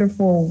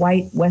wonderful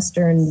white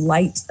Western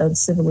light of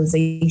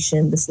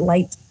civilization, this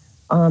light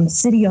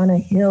city on a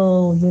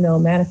hill,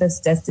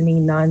 manifest destiny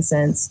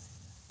nonsense,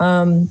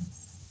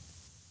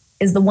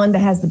 is the one that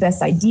has the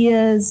best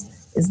ideas,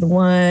 is the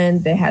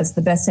one that has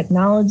the best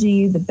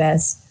technology, the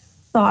best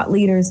thought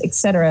leaders, et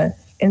cetera.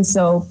 And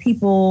so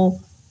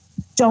people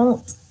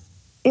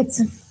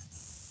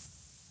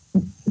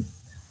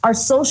are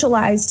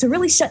socialized to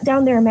really shut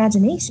down their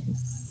imagination.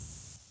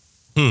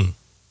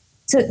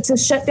 To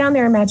shut down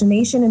their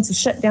imagination and to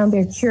shut down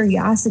their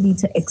curiosity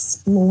to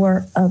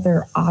explore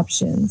other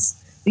options.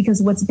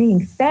 Because what's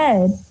being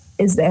fed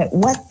is that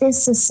what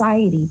this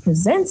society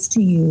presents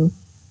to you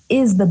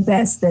is the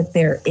best that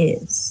there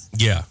is.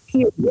 Yeah.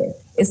 Period.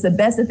 It's the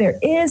best that there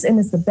is, and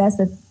it's the best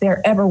that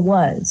there ever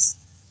was.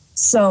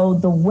 So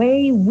the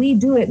way we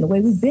do it and the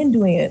way we've been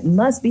doing it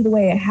must be the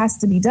way it has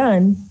to be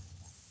done,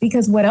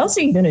 because what else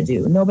are you going to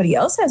do? Nobody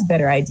else has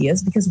better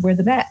ideas because we're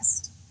the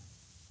best.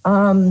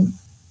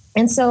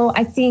 And so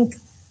I think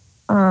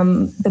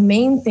the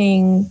main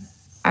thing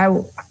I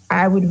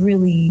would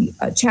really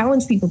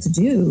challenge people to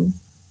do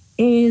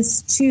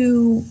is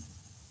to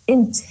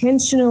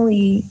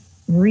intentionally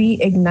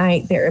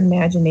reignite their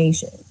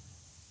imagination,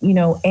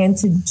 and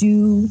to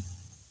do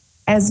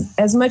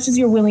as much as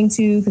you're willing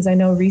to, because I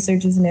know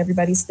research isn't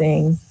everybody's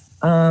thing.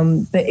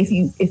 But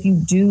if you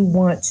do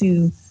want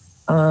to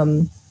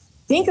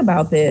think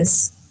about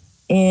this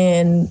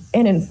in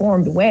an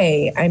informed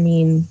way, I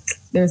mean,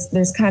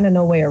 there's kind of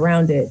no way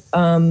around it.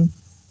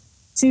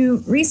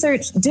 To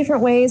research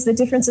different ways that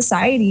different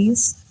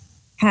societies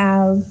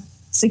have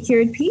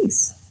secured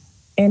peace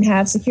and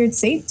have secured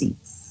safety.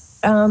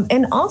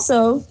 And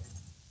also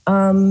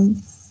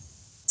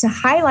to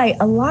highlight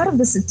a lot of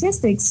the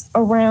statistics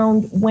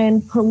around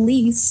when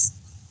police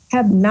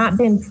have not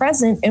been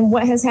present and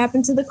what has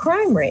happened to the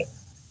crime rate.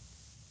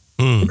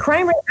 The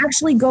crime rate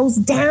actually goes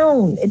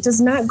down. It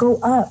does not go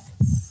up,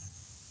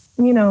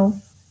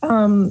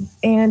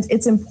 and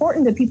it's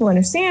important that people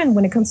understand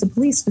when it comes to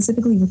police,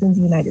 specifically within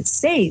the United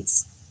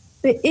States,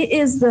 that it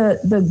is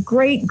the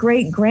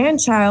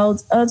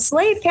great-great-grandchild of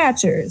slave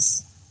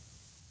catchers.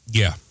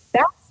 Yeah.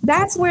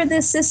 That's where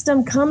this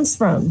system comes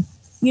from.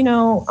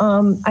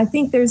 I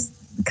think there's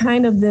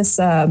kind of this,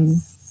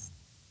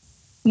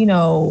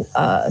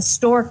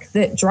 stork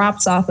that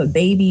drops off a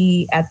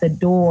baby at the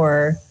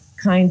door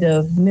kind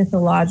of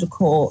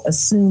mythological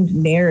assumed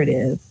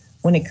narrative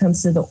when it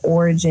comes to the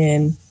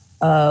origin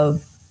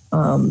of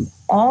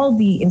all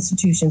the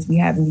institutions we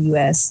have in the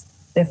U.S.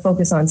 that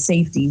focus on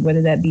safety,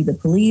 whether that be the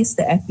police,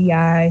 the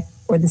FBI,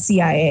 or the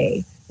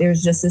CIA.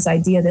 There's just this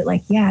idea that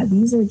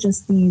these are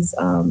just these,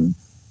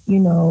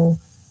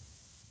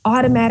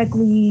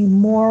 automatically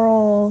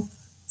moral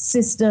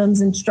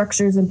systems and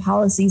structures and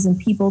policies and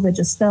people that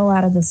just fell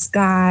out of the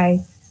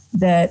sky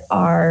that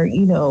are,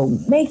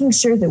 making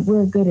sure that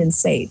we're good and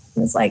safe.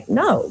 And it's like,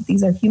 no,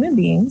 these are human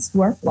beings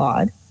who are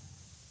flawed.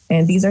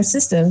 And these are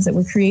systems that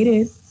were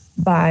created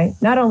by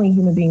not only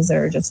human beings that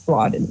are just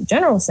flawed in the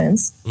general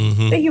sense,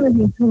 but human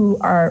beings who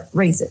are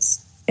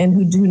racist and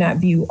who do not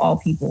view all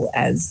people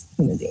as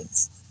human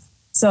beings.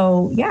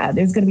 So yeah,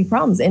 there's going to be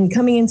problems. And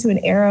coming into an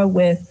era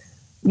with,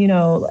 you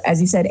know,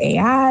 as you said,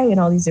 AI and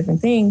all these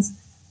different things,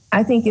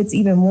 I think it's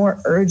even more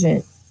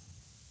urgent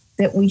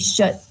that we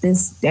shut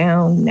this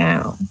down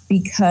now,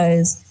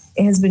 because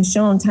it has been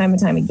shown time and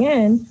time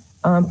again,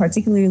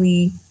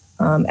 particularly,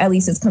 at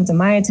least it's come to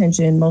my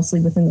attention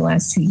mostly within the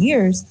last 2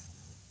 years,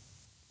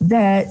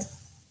 that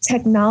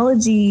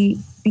technology,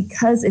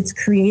 because it's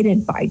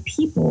created by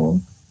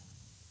people,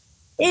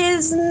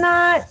 is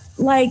not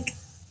like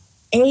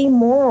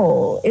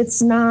amoral.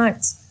 It's not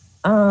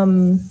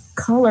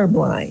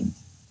colorblind.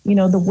 You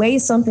know, the way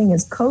something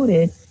is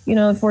coded, you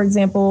know, for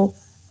example,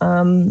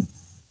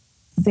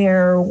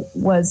 there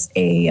was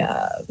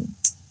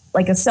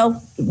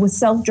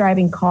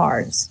self-driving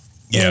cars.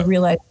 Yeah. They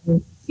realized,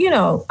 you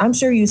know, I'm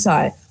sure you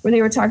saw it, where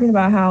they were talking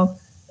about how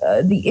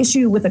the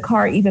issue with the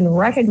car even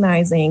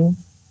recognizing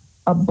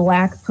a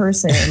Black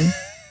person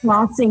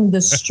crossing the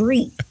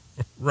street.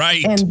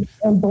 Right.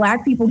 And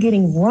Black people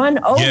getting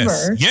run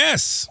over.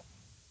 Yes.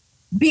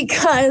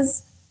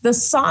 Because the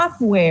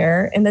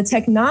software and the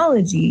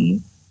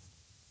technology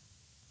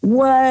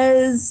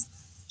was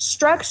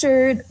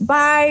structured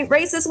by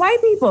racist white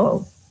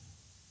people.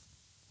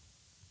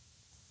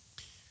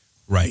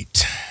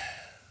 Right.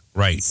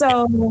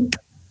 So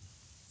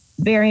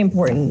very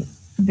important,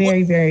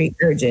 very, very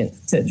urgent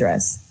to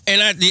address.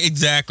 And I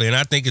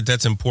think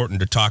that's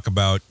important to talk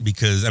about,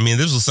 because I mean,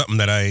 this was something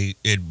that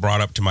it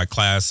brought up to my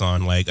class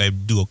on, like, I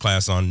do a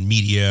class on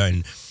media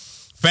and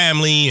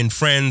family and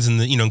friends, and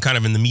you know, kind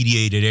of in the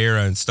mediated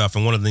era and stuff.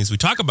 And one of the things we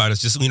talk about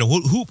is just, you know,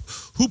 who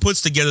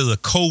puts together the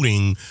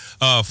coding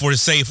for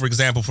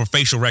example, for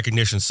facial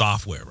recognition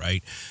software,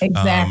 right?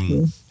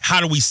 Exactly. How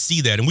do we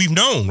see that? And we've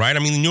known, right? I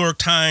mean, the New York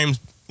Times,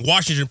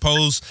 Washington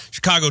Post,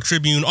 Chicago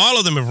Tribune, all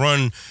of them have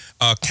run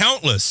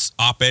countless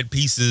op-ed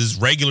pieces,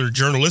 regular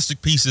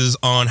journalistic pieces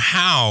on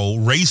how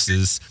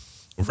racist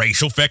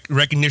racial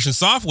recognition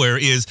software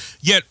is.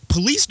 Yet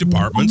police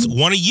departments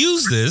want to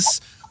use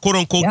this, quote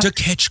unquote, to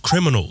catch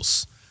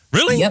criminals.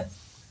 Really? Yep.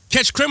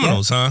 Catch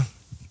criminals, huh?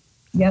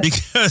 Yep.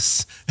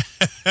 Because,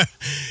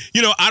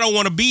 you know, I don't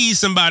want to be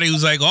somebody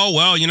who's like, oh,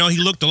 well, you know, he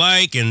looked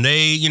alike, and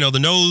they, you know, the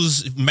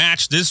nose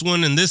matched this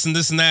one and this and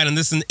this and that and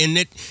this and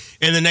it.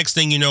 And the next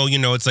thing you know,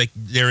 it's like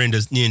they're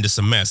into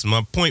some mess.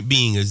 My point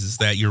being is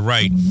that you're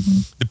right.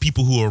 The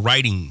people who are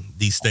writing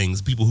these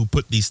things, people who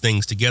put these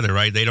things together,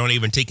 right, they don't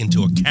even take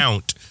into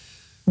account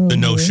the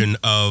notion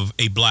of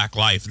a Black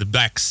life, the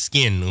Black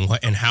skin,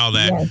 and how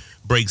that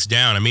breaks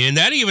down. I mean, and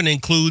that even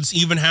includes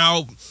even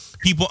how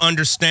people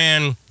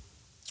understand,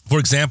 for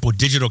example,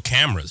 digital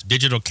cameras,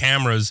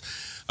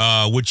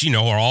 which, you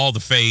know, are all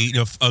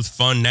the of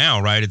fun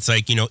now, right? It's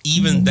like, you know,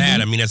 even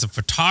that, I mean, as a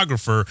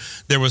photographer,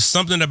 there was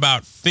something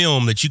about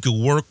film that you could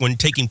work when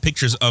taking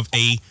pictures of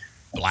a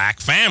Black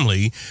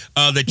family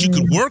that you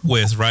could work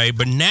with, right?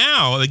 But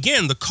now,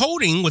 again, the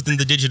coding within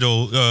the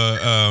digital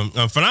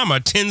phenomena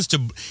tends to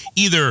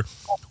either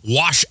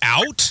wash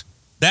out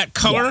that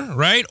color,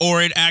 right?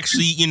 Or it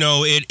actually, you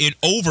know, it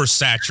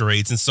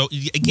oversaturates. And so,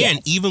 again,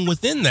 even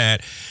within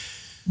that,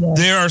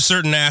 there are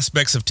certain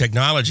aspects of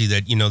technology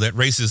that, you know, that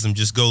racism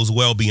just goes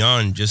well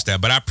beyond just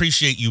that. But I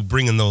appreciate you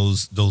bringing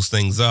those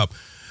things up.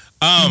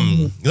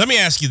 Let me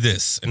ask you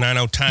this, and I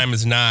know time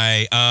is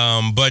nigh,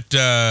 but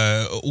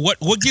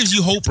what gives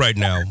you hope right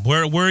now?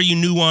 Where are you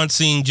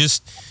nuancing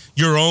just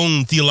your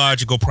own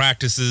theological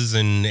practices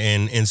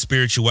and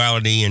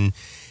spirituality and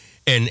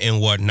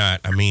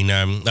whatnot? I mean,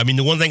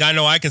 the one thing I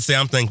know I can say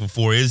I'm thankful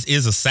for is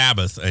a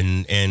Sabbath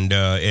and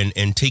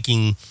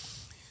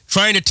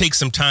trying to take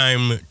some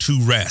time to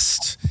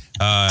rest.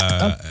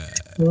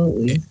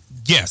 Absolutely.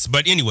 Yes,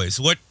 but anyways,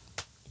 what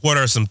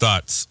are some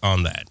thoughts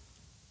on that?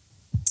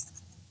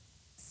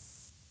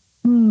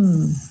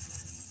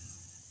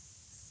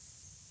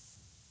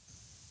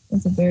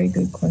 That's a very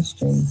good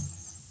question.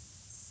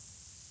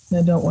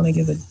 I don't want to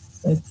give a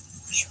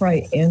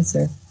trite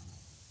answer.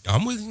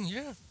 I'm with you,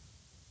 yeah.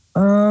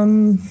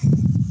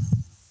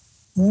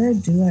 Where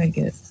do I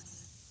get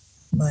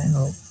my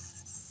hope?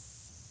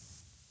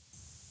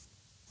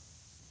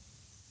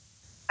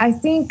 I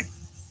think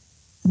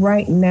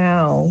right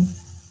now,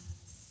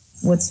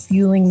 what's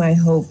fueling my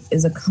hope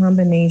is a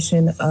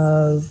combination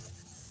of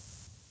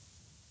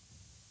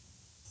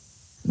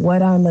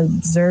what I'm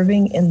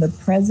observing in the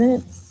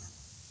present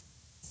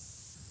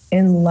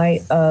in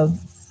light of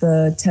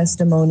the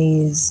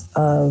testimonies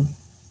of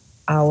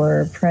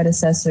our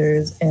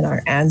predecessors and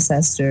our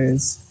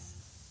ancestors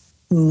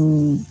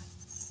who,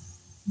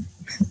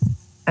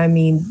 I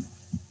mean,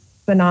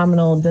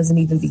 phenomenal doesn't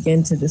even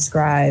begin to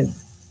describe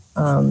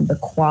the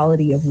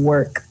quality of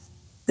work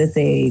that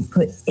they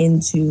put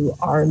into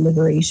our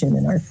liberation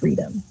and our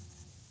freedom.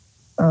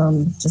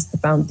 Just the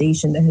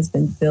foundation that has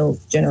been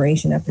built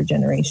generation after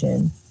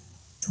generation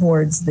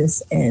towards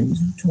this end,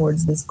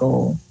 towards this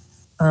goal.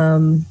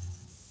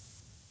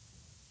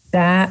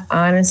 That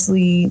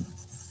honestly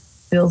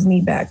fills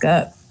me back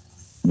up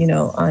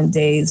on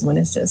days when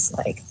it's just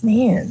like,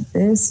 man,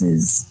 this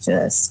is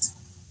just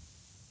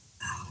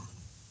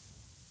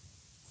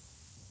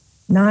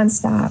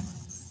nonstop,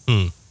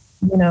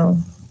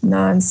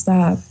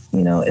 nonstop,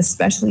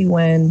 especially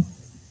when,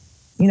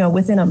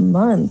 within a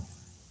month,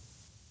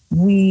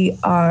 we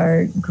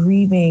are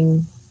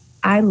grieving.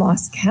 I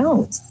lost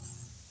count.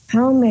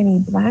 How many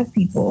Black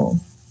people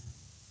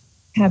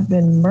have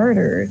been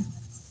murdered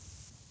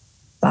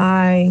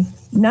by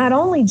not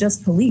only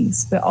just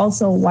police, but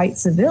also white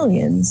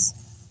civilians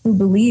who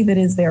believe it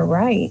is their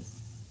right,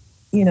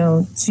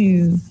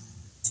 to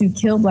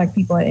kill Black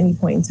people at any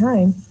point in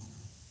time,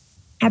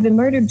 have been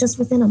murdered just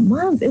within a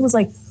month. It was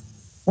like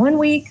 1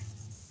 week,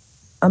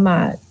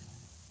 Ahmaud.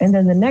 And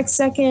then the next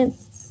second,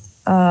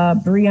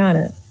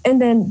 Breonna.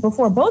 And then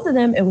before both of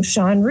them, it was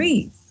Sean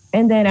Reed.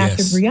 And then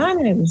after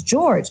Breonna, it was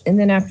George. And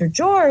then after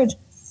George,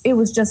 it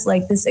was just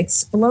like this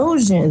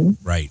explosion.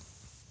 Right.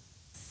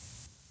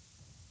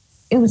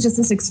 It was just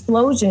this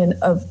explosion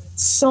of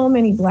so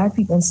many Black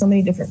people in so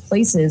many different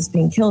places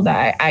being killed.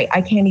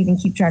 I can't even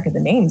keep track of the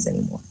names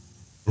anymore.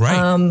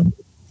 Right.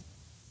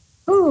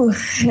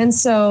 And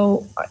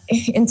so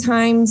in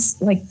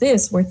times like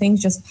this, where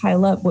things just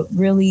pile up, what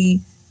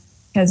really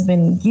has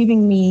been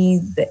giving me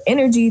the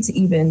energy to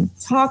even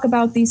talk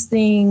about these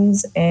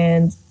things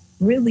and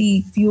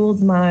really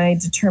fueled my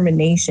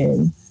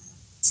determination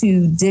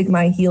to dig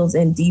my heels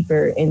in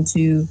deeper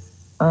into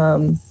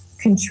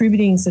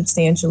contributing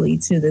substantially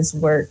to this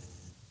work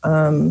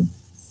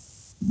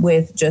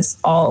with just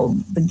all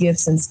the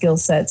gifts and skill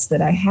sets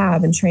that I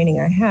have and training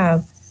I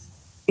have,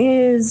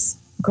 is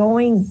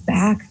going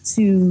back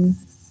to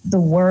the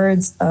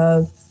words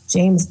of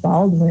James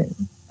Baldwin,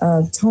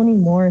 of Toni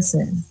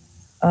Morrison,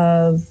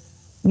 of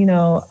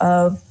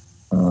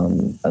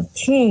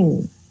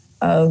King,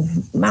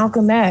 of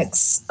Malcolm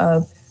X,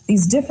 of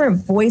these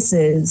different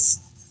voices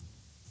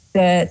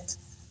that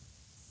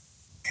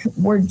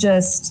were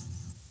just,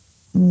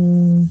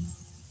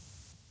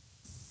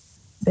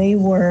 they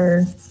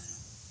were,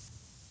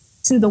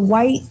 to the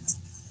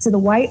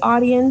white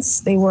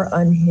audience, they were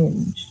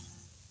unhinged.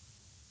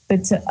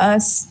 But to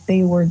us,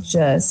 they were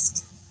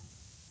just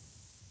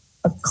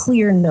a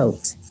clear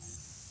note,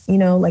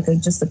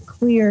 just a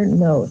clear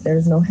note.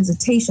 There's no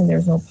hesitation.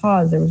 There's no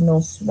pause. There was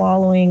no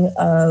swallowing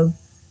of,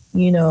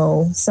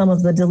 some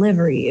of the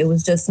delivery. It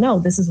was just, no,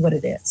 this is what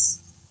it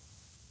is.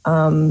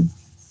 And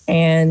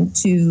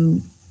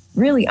to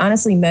really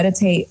honestly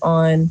meditate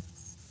on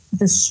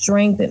the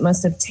strength it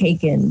must have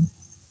taken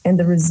and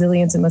the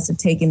resilience it must have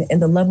taken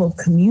and the level of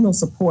communal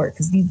support,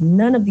 because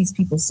none of these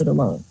people stood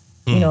alone.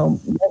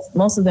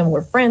 Most of them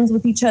were friends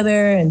with each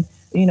other and,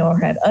 or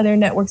had other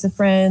networks of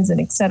friends and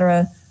et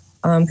cetera,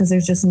 because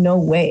there's just no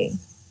way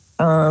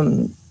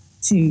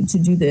to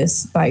do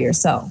this by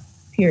yourself,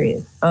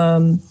 period.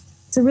 To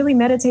really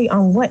meditate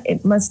on what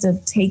it must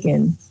have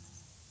taken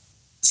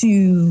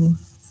to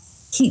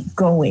keep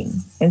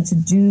going and to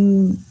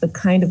do the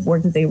kind of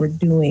work that they were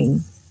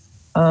doing,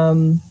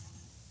 and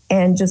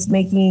just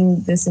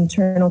making this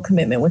internal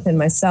commitment within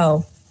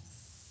myself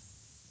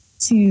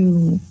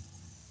to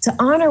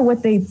honor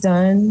what they've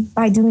done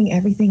by doing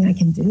everything I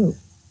can do.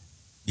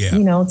 Yeah.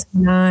 To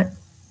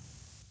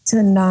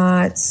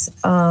not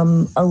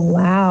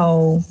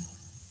allow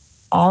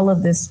all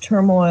of this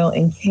turmoil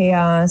and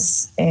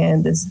chaos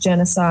and this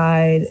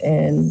genocide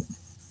and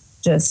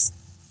just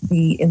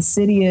the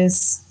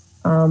insidious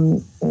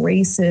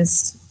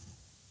racist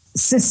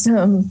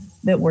system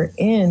that we're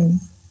in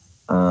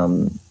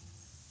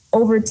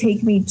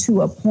overtake me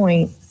to a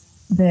point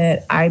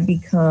that I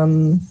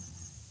become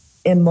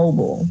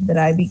immobile, that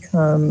I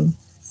become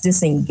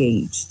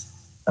disengaged.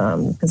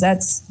 Because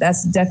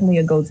that's definitely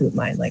a go-to of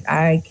mine. Like,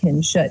 I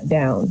can shut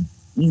down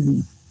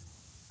easy.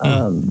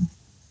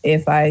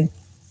 If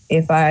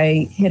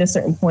I hit a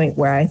certain point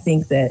where I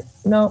think that,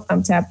 no,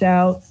 I'm tapped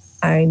out,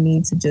 I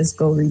need to just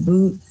go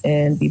reboot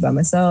and be by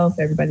myself.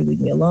 Everybody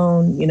leave me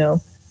alone,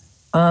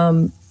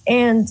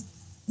 And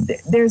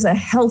there's a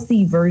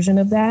healthy version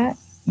of that,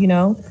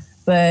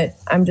 but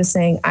I'm just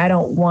saying I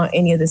don't want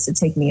any of this to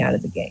take me out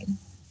of the game.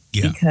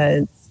 Yeah.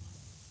 Because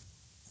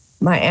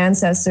my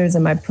ancestors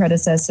and my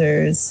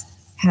predecessors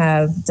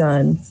have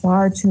done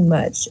far too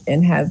much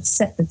and have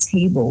set the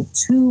table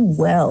too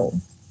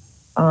well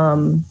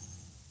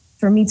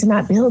for me to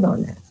not build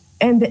on that.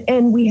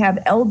 And we have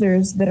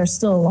elders that are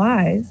still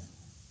alive,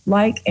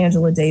 like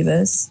Angela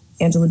Davis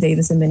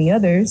and many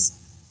others,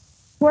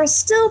 who are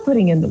still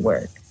putting in the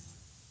work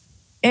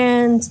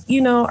and,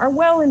 are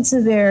well into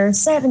their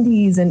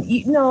 70s and,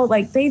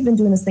 like, they've been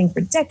doing this thing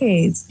for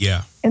decades.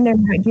 Yeah. And they're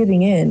not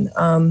giving in.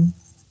 And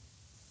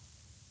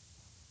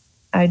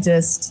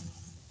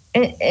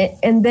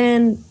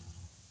then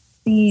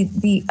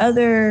the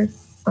other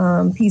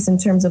piece in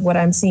terms of what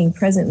I'm seeing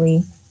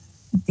presently,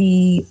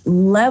 the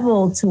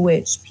level to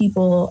which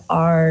people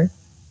are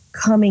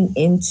coming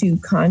into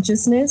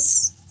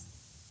consciousness,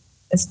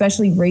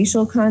 especially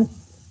racial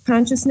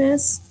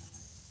consciousness,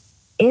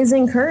 is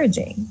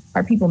encouraging.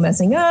 Are people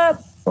messing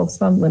up? Folks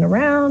fumbling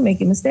around,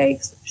 making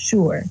mistakes?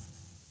 Sure.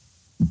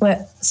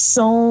 but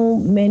so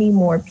many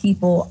more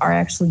people are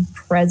actually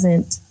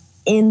present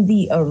in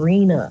the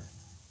arena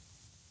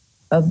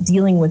of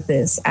dealing with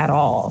this at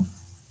all.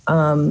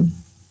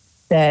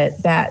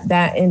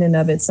 That in and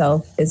of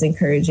itself is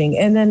encouraging.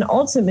 And then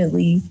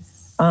ultimately,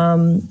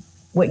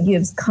 what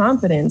gives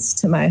confidence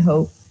to my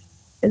hope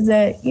is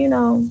that, you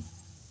know,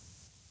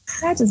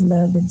 I just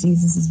love that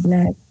Jesus is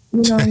black.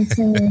 You know what I'm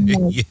saying?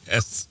 Like,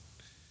 Yes.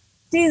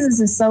 Jesus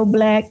is so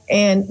black,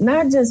 and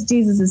not just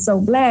Jesus is so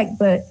black,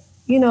 but,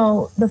 you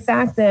know, the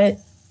fact that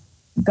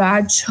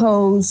God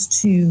chose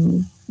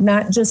to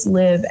not just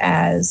live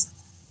as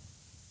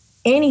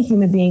any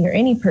human being or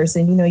any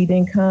person. You know, he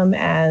didn't come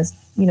as,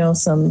 you know,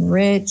 some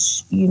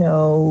rich, you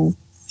know,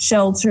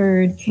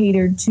 sheltered,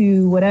 catered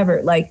to,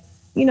 whatever. Like,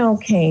 you know,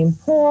 came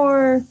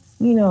poor,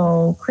 you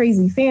know,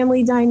 crazy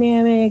family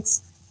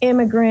dynamics,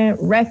 immigrant,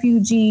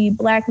 refugee,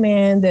 black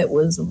man that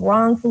was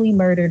wrongfully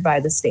murdered by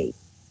the state,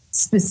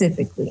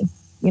 specifically.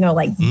 You know,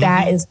 like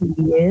that is who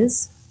he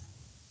is.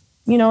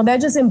 You know,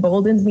 that just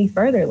emboldens me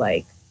further.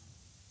 Like,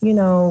 you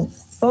know,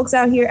 folks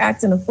out here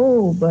acting a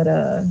fool, but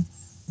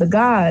the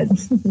God,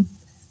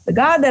 the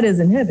God that is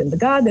in heaven, the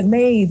God that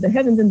made the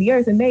heavens and the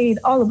earth and made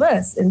all of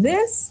us, and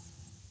this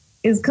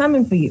is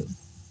coming for you.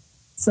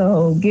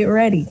 So get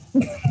ready.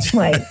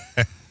 Like,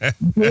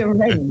 get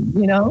ready,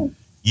 you know?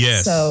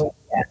 Yes. So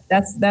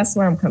yeah, that's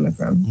where I'm coming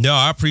from. No,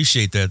 I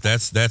appreciate that.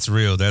 That's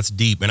real. That's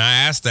deep. And I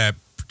asked that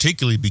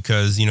particularly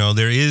because, you know,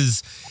 it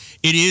is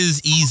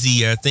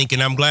easy, I think,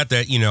 and I'm glad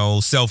that, you know,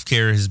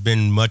 self-care has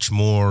been much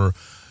more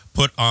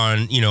put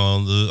on, you know,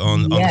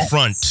 on the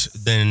front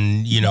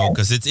than, you know,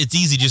 because it's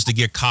easy just to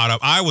get caught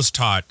up. I was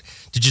taught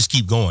to just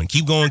keep going.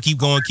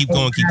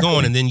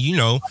 And then, you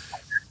know,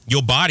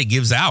 your body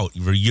gives out.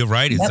 You're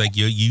right. It's like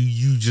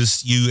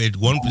you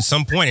at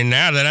some point, and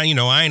now that I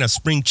ain't a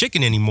spring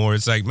chicken anymore,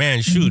 it's like,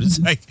 man, shoot, it's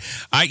like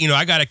I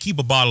got to keep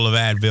a bottle of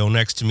Advil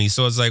next to me.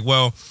 So it's like,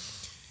 well,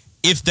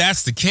 if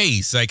that's the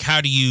case, like,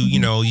 how do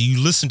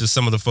you listen to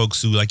some of the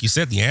folks who, like you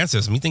said, the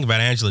ancestors. I mean, think about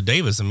Angela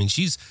Davis. I mean,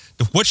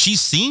 what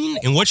she's seen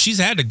and what she's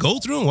had to go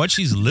through and what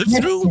she's lived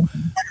through.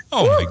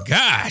 Oh my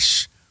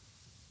gosh.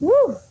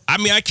 Woo. I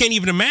mean, I can't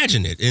even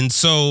imagine it. And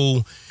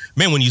so,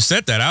 man, when you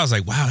said that, I was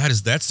like, wow,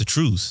 that's the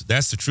truth.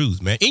 That's the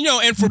truth, man. And, you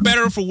know, and for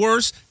better or for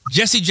worse,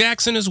 Jesse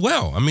Jackson as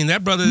well. I mean,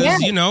 that brother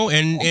is, you know,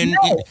 and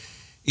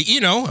you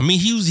know, I mean,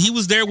 he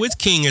was there with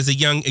King as a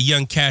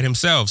young cat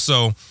himself.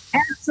 So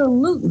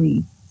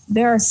absolutely.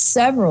 There are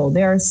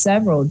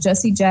several.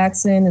 Jesse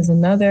Jackson is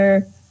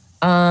another.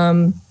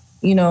 You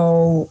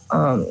know,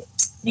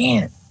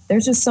 man,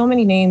 there's just so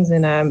many names,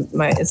 and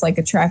it's like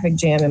a traffic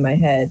jam in my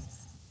head.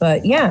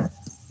 But yeah,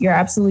 you're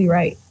absolutely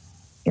right.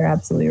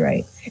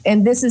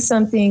 And this is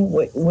something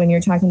when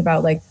you're talking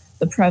about like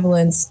the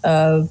prevalence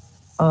of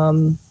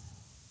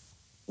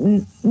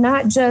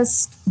not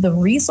just the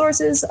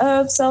resources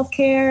of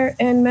self-care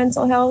and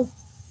mental health.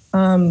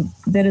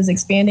 That is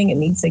expanding. It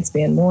needs to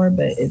expand more,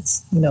 but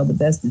it's, you know, the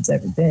best it's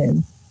ever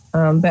been.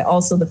 But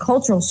also the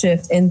cultural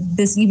shift and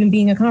this even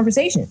being a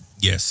conversation.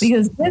 Yes.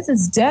 Because this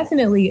is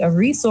definitely a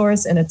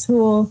resource and a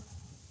tool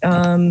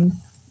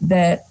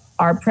that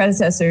our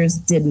predecessors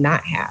did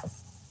not have.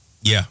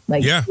 Yeah.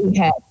 We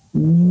had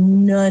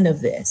none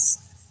of this.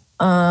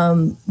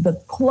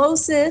 The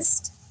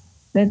closest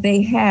that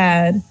they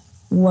had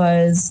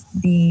was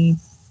the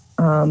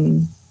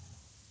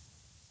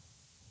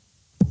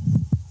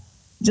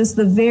just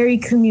the very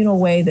communal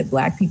way that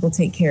Black people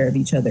take care of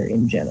each other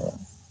in general.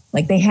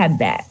 Like they had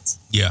that.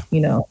 Yeah. You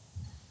know,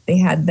 they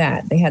had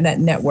that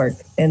network.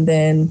 And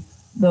then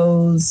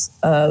those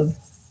of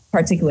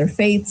particular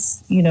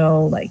faiths, you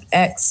know, like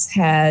X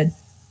had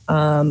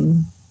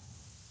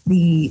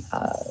the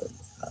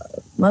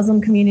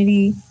Muslim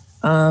community.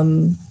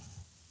 And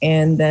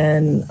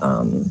then,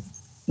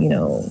 you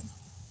know,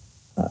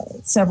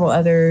 several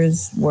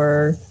others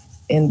were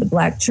in the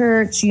Black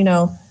church, you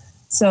know.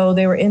 So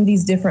they were in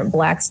these different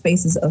Black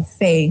spaces of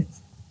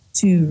faith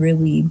to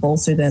really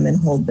bolster them and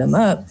hold them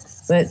up.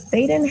 But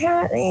they ain't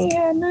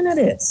had none of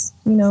this,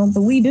 you know,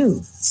 but we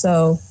do.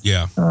 So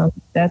yeah,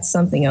 that's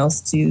something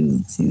else to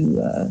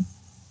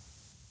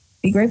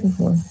be grateful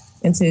for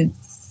and to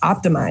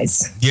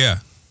optimize. Yeah,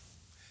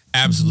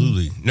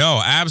 absolutely. No,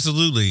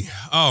 absolutely.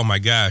 Oh my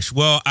gosh.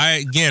 Well,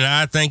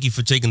 I thank you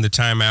for taking the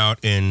time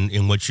out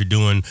and what you're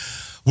doing.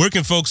 Where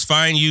can folks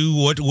find you?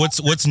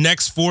 What's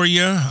next for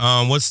you?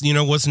 What's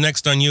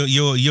next on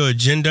your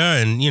agenda,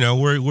 and you know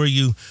where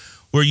you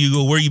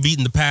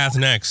beating the path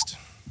next?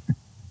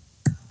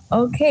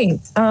 Okay.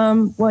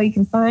 Well, you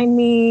can find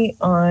me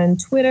on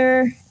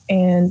Twitter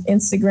and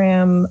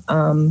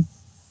Instagram.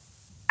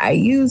 I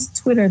use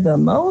Twitter the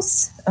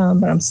most,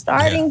 but I'm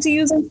starting to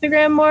use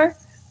Instagram more.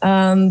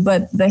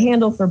 But the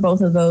handle for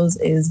both of those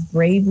is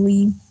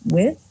Bravely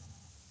With.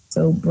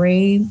 So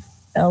Brave,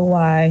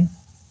 L-Y,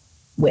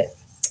 With.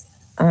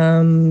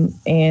 And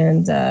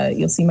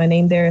you'll see my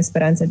name there,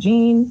 Esperanza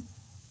Gene.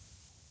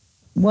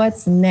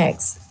 What's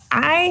next?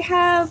 I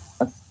have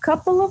a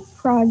couple of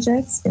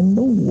projects in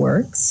the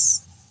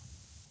works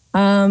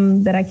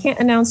that I can't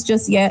announce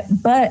just yet,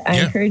 but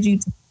I encourage you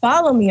to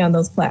follow me on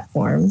those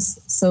platforms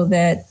so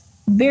that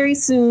very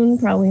soon,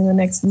 probably in the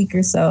next week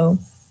or so,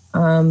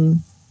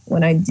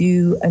 when I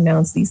do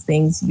announce these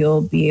things,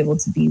 you'll be able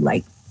to be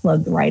like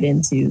plugged right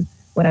into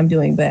what I'm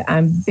doing. But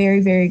I'm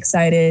very, very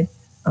excited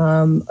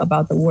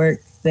about the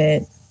work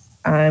that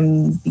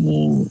I'm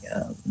being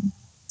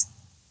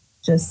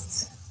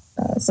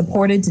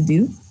supported to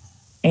do.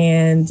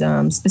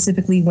 And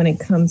specifically when it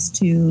comes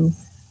to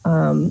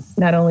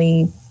not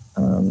only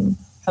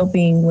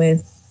helping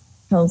with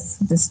health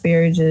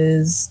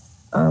disparages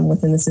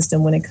within the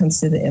system when it comes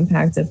to the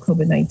impact of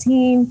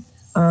COVID-19,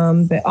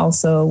 but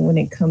also when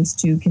it comes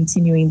to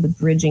continuing the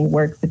bridging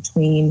work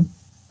between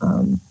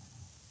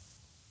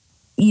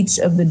each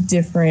of the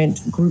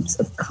different groups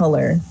of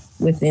color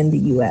within the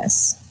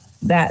U.S.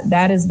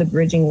 That is the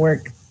bridging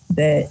work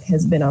that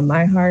has been on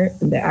my heart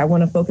and that I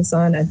want to focus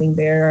on. I think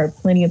there are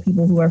plenty of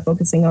people who are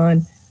focusing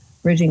on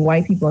bridging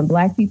white people and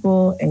Black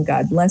people, and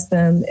God bless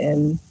them,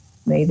 and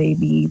may they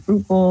be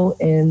fruitful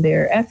in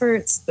their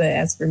efforts. But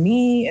as for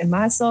me and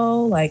my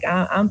soul, like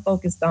I'm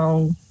focused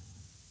on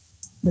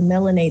the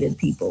melanated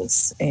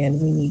peoples, and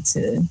we need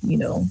to,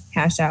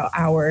 hash out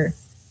our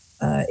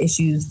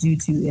issues due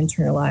to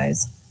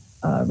internalized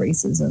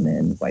racism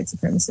and white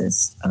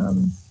supremacist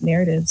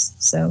narratives.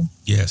 So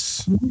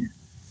yes. Yeah.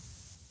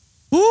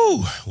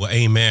 Woo! Well,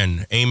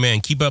 amen.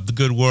 Amen. Keep up the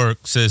good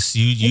work, sis.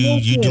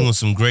 You doing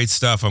some great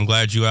stuff. I'm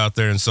glad you out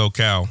there in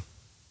SoCal.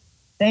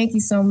 Thank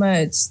you so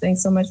much.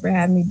 Thanks so much for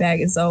having me back.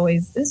 It's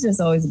just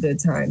always a good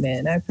time,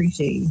 man. I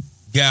appreciate you.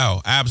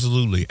 Yeah,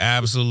 absolutely.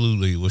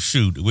 Absolutely. Well,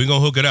 shoot, we're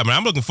going to hook it up. And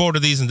I'm looking forward to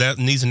these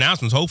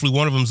announcements. Hopefully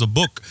one of them's a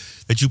book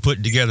that you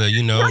put together,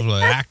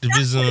 like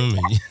activism.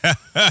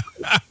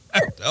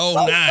 And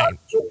oh, nine.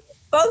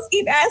 Folks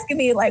keep asking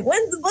me, like,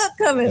 when's the book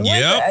coming?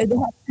 Yep.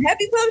 Have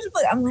you published a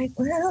book? I'm like,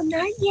 well,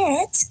 not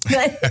yet.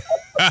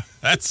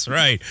 That's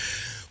right.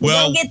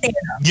 Well, get there.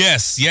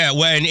 Yes, yeah.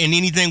 Well, and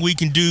anything we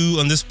can do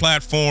on this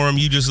platform,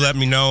 you just let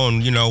me know,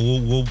 and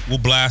we'll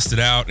blast it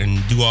out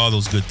and do all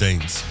those good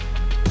things.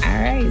 All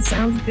right,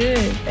 sounds good.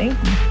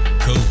 Thank you.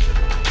 Cool.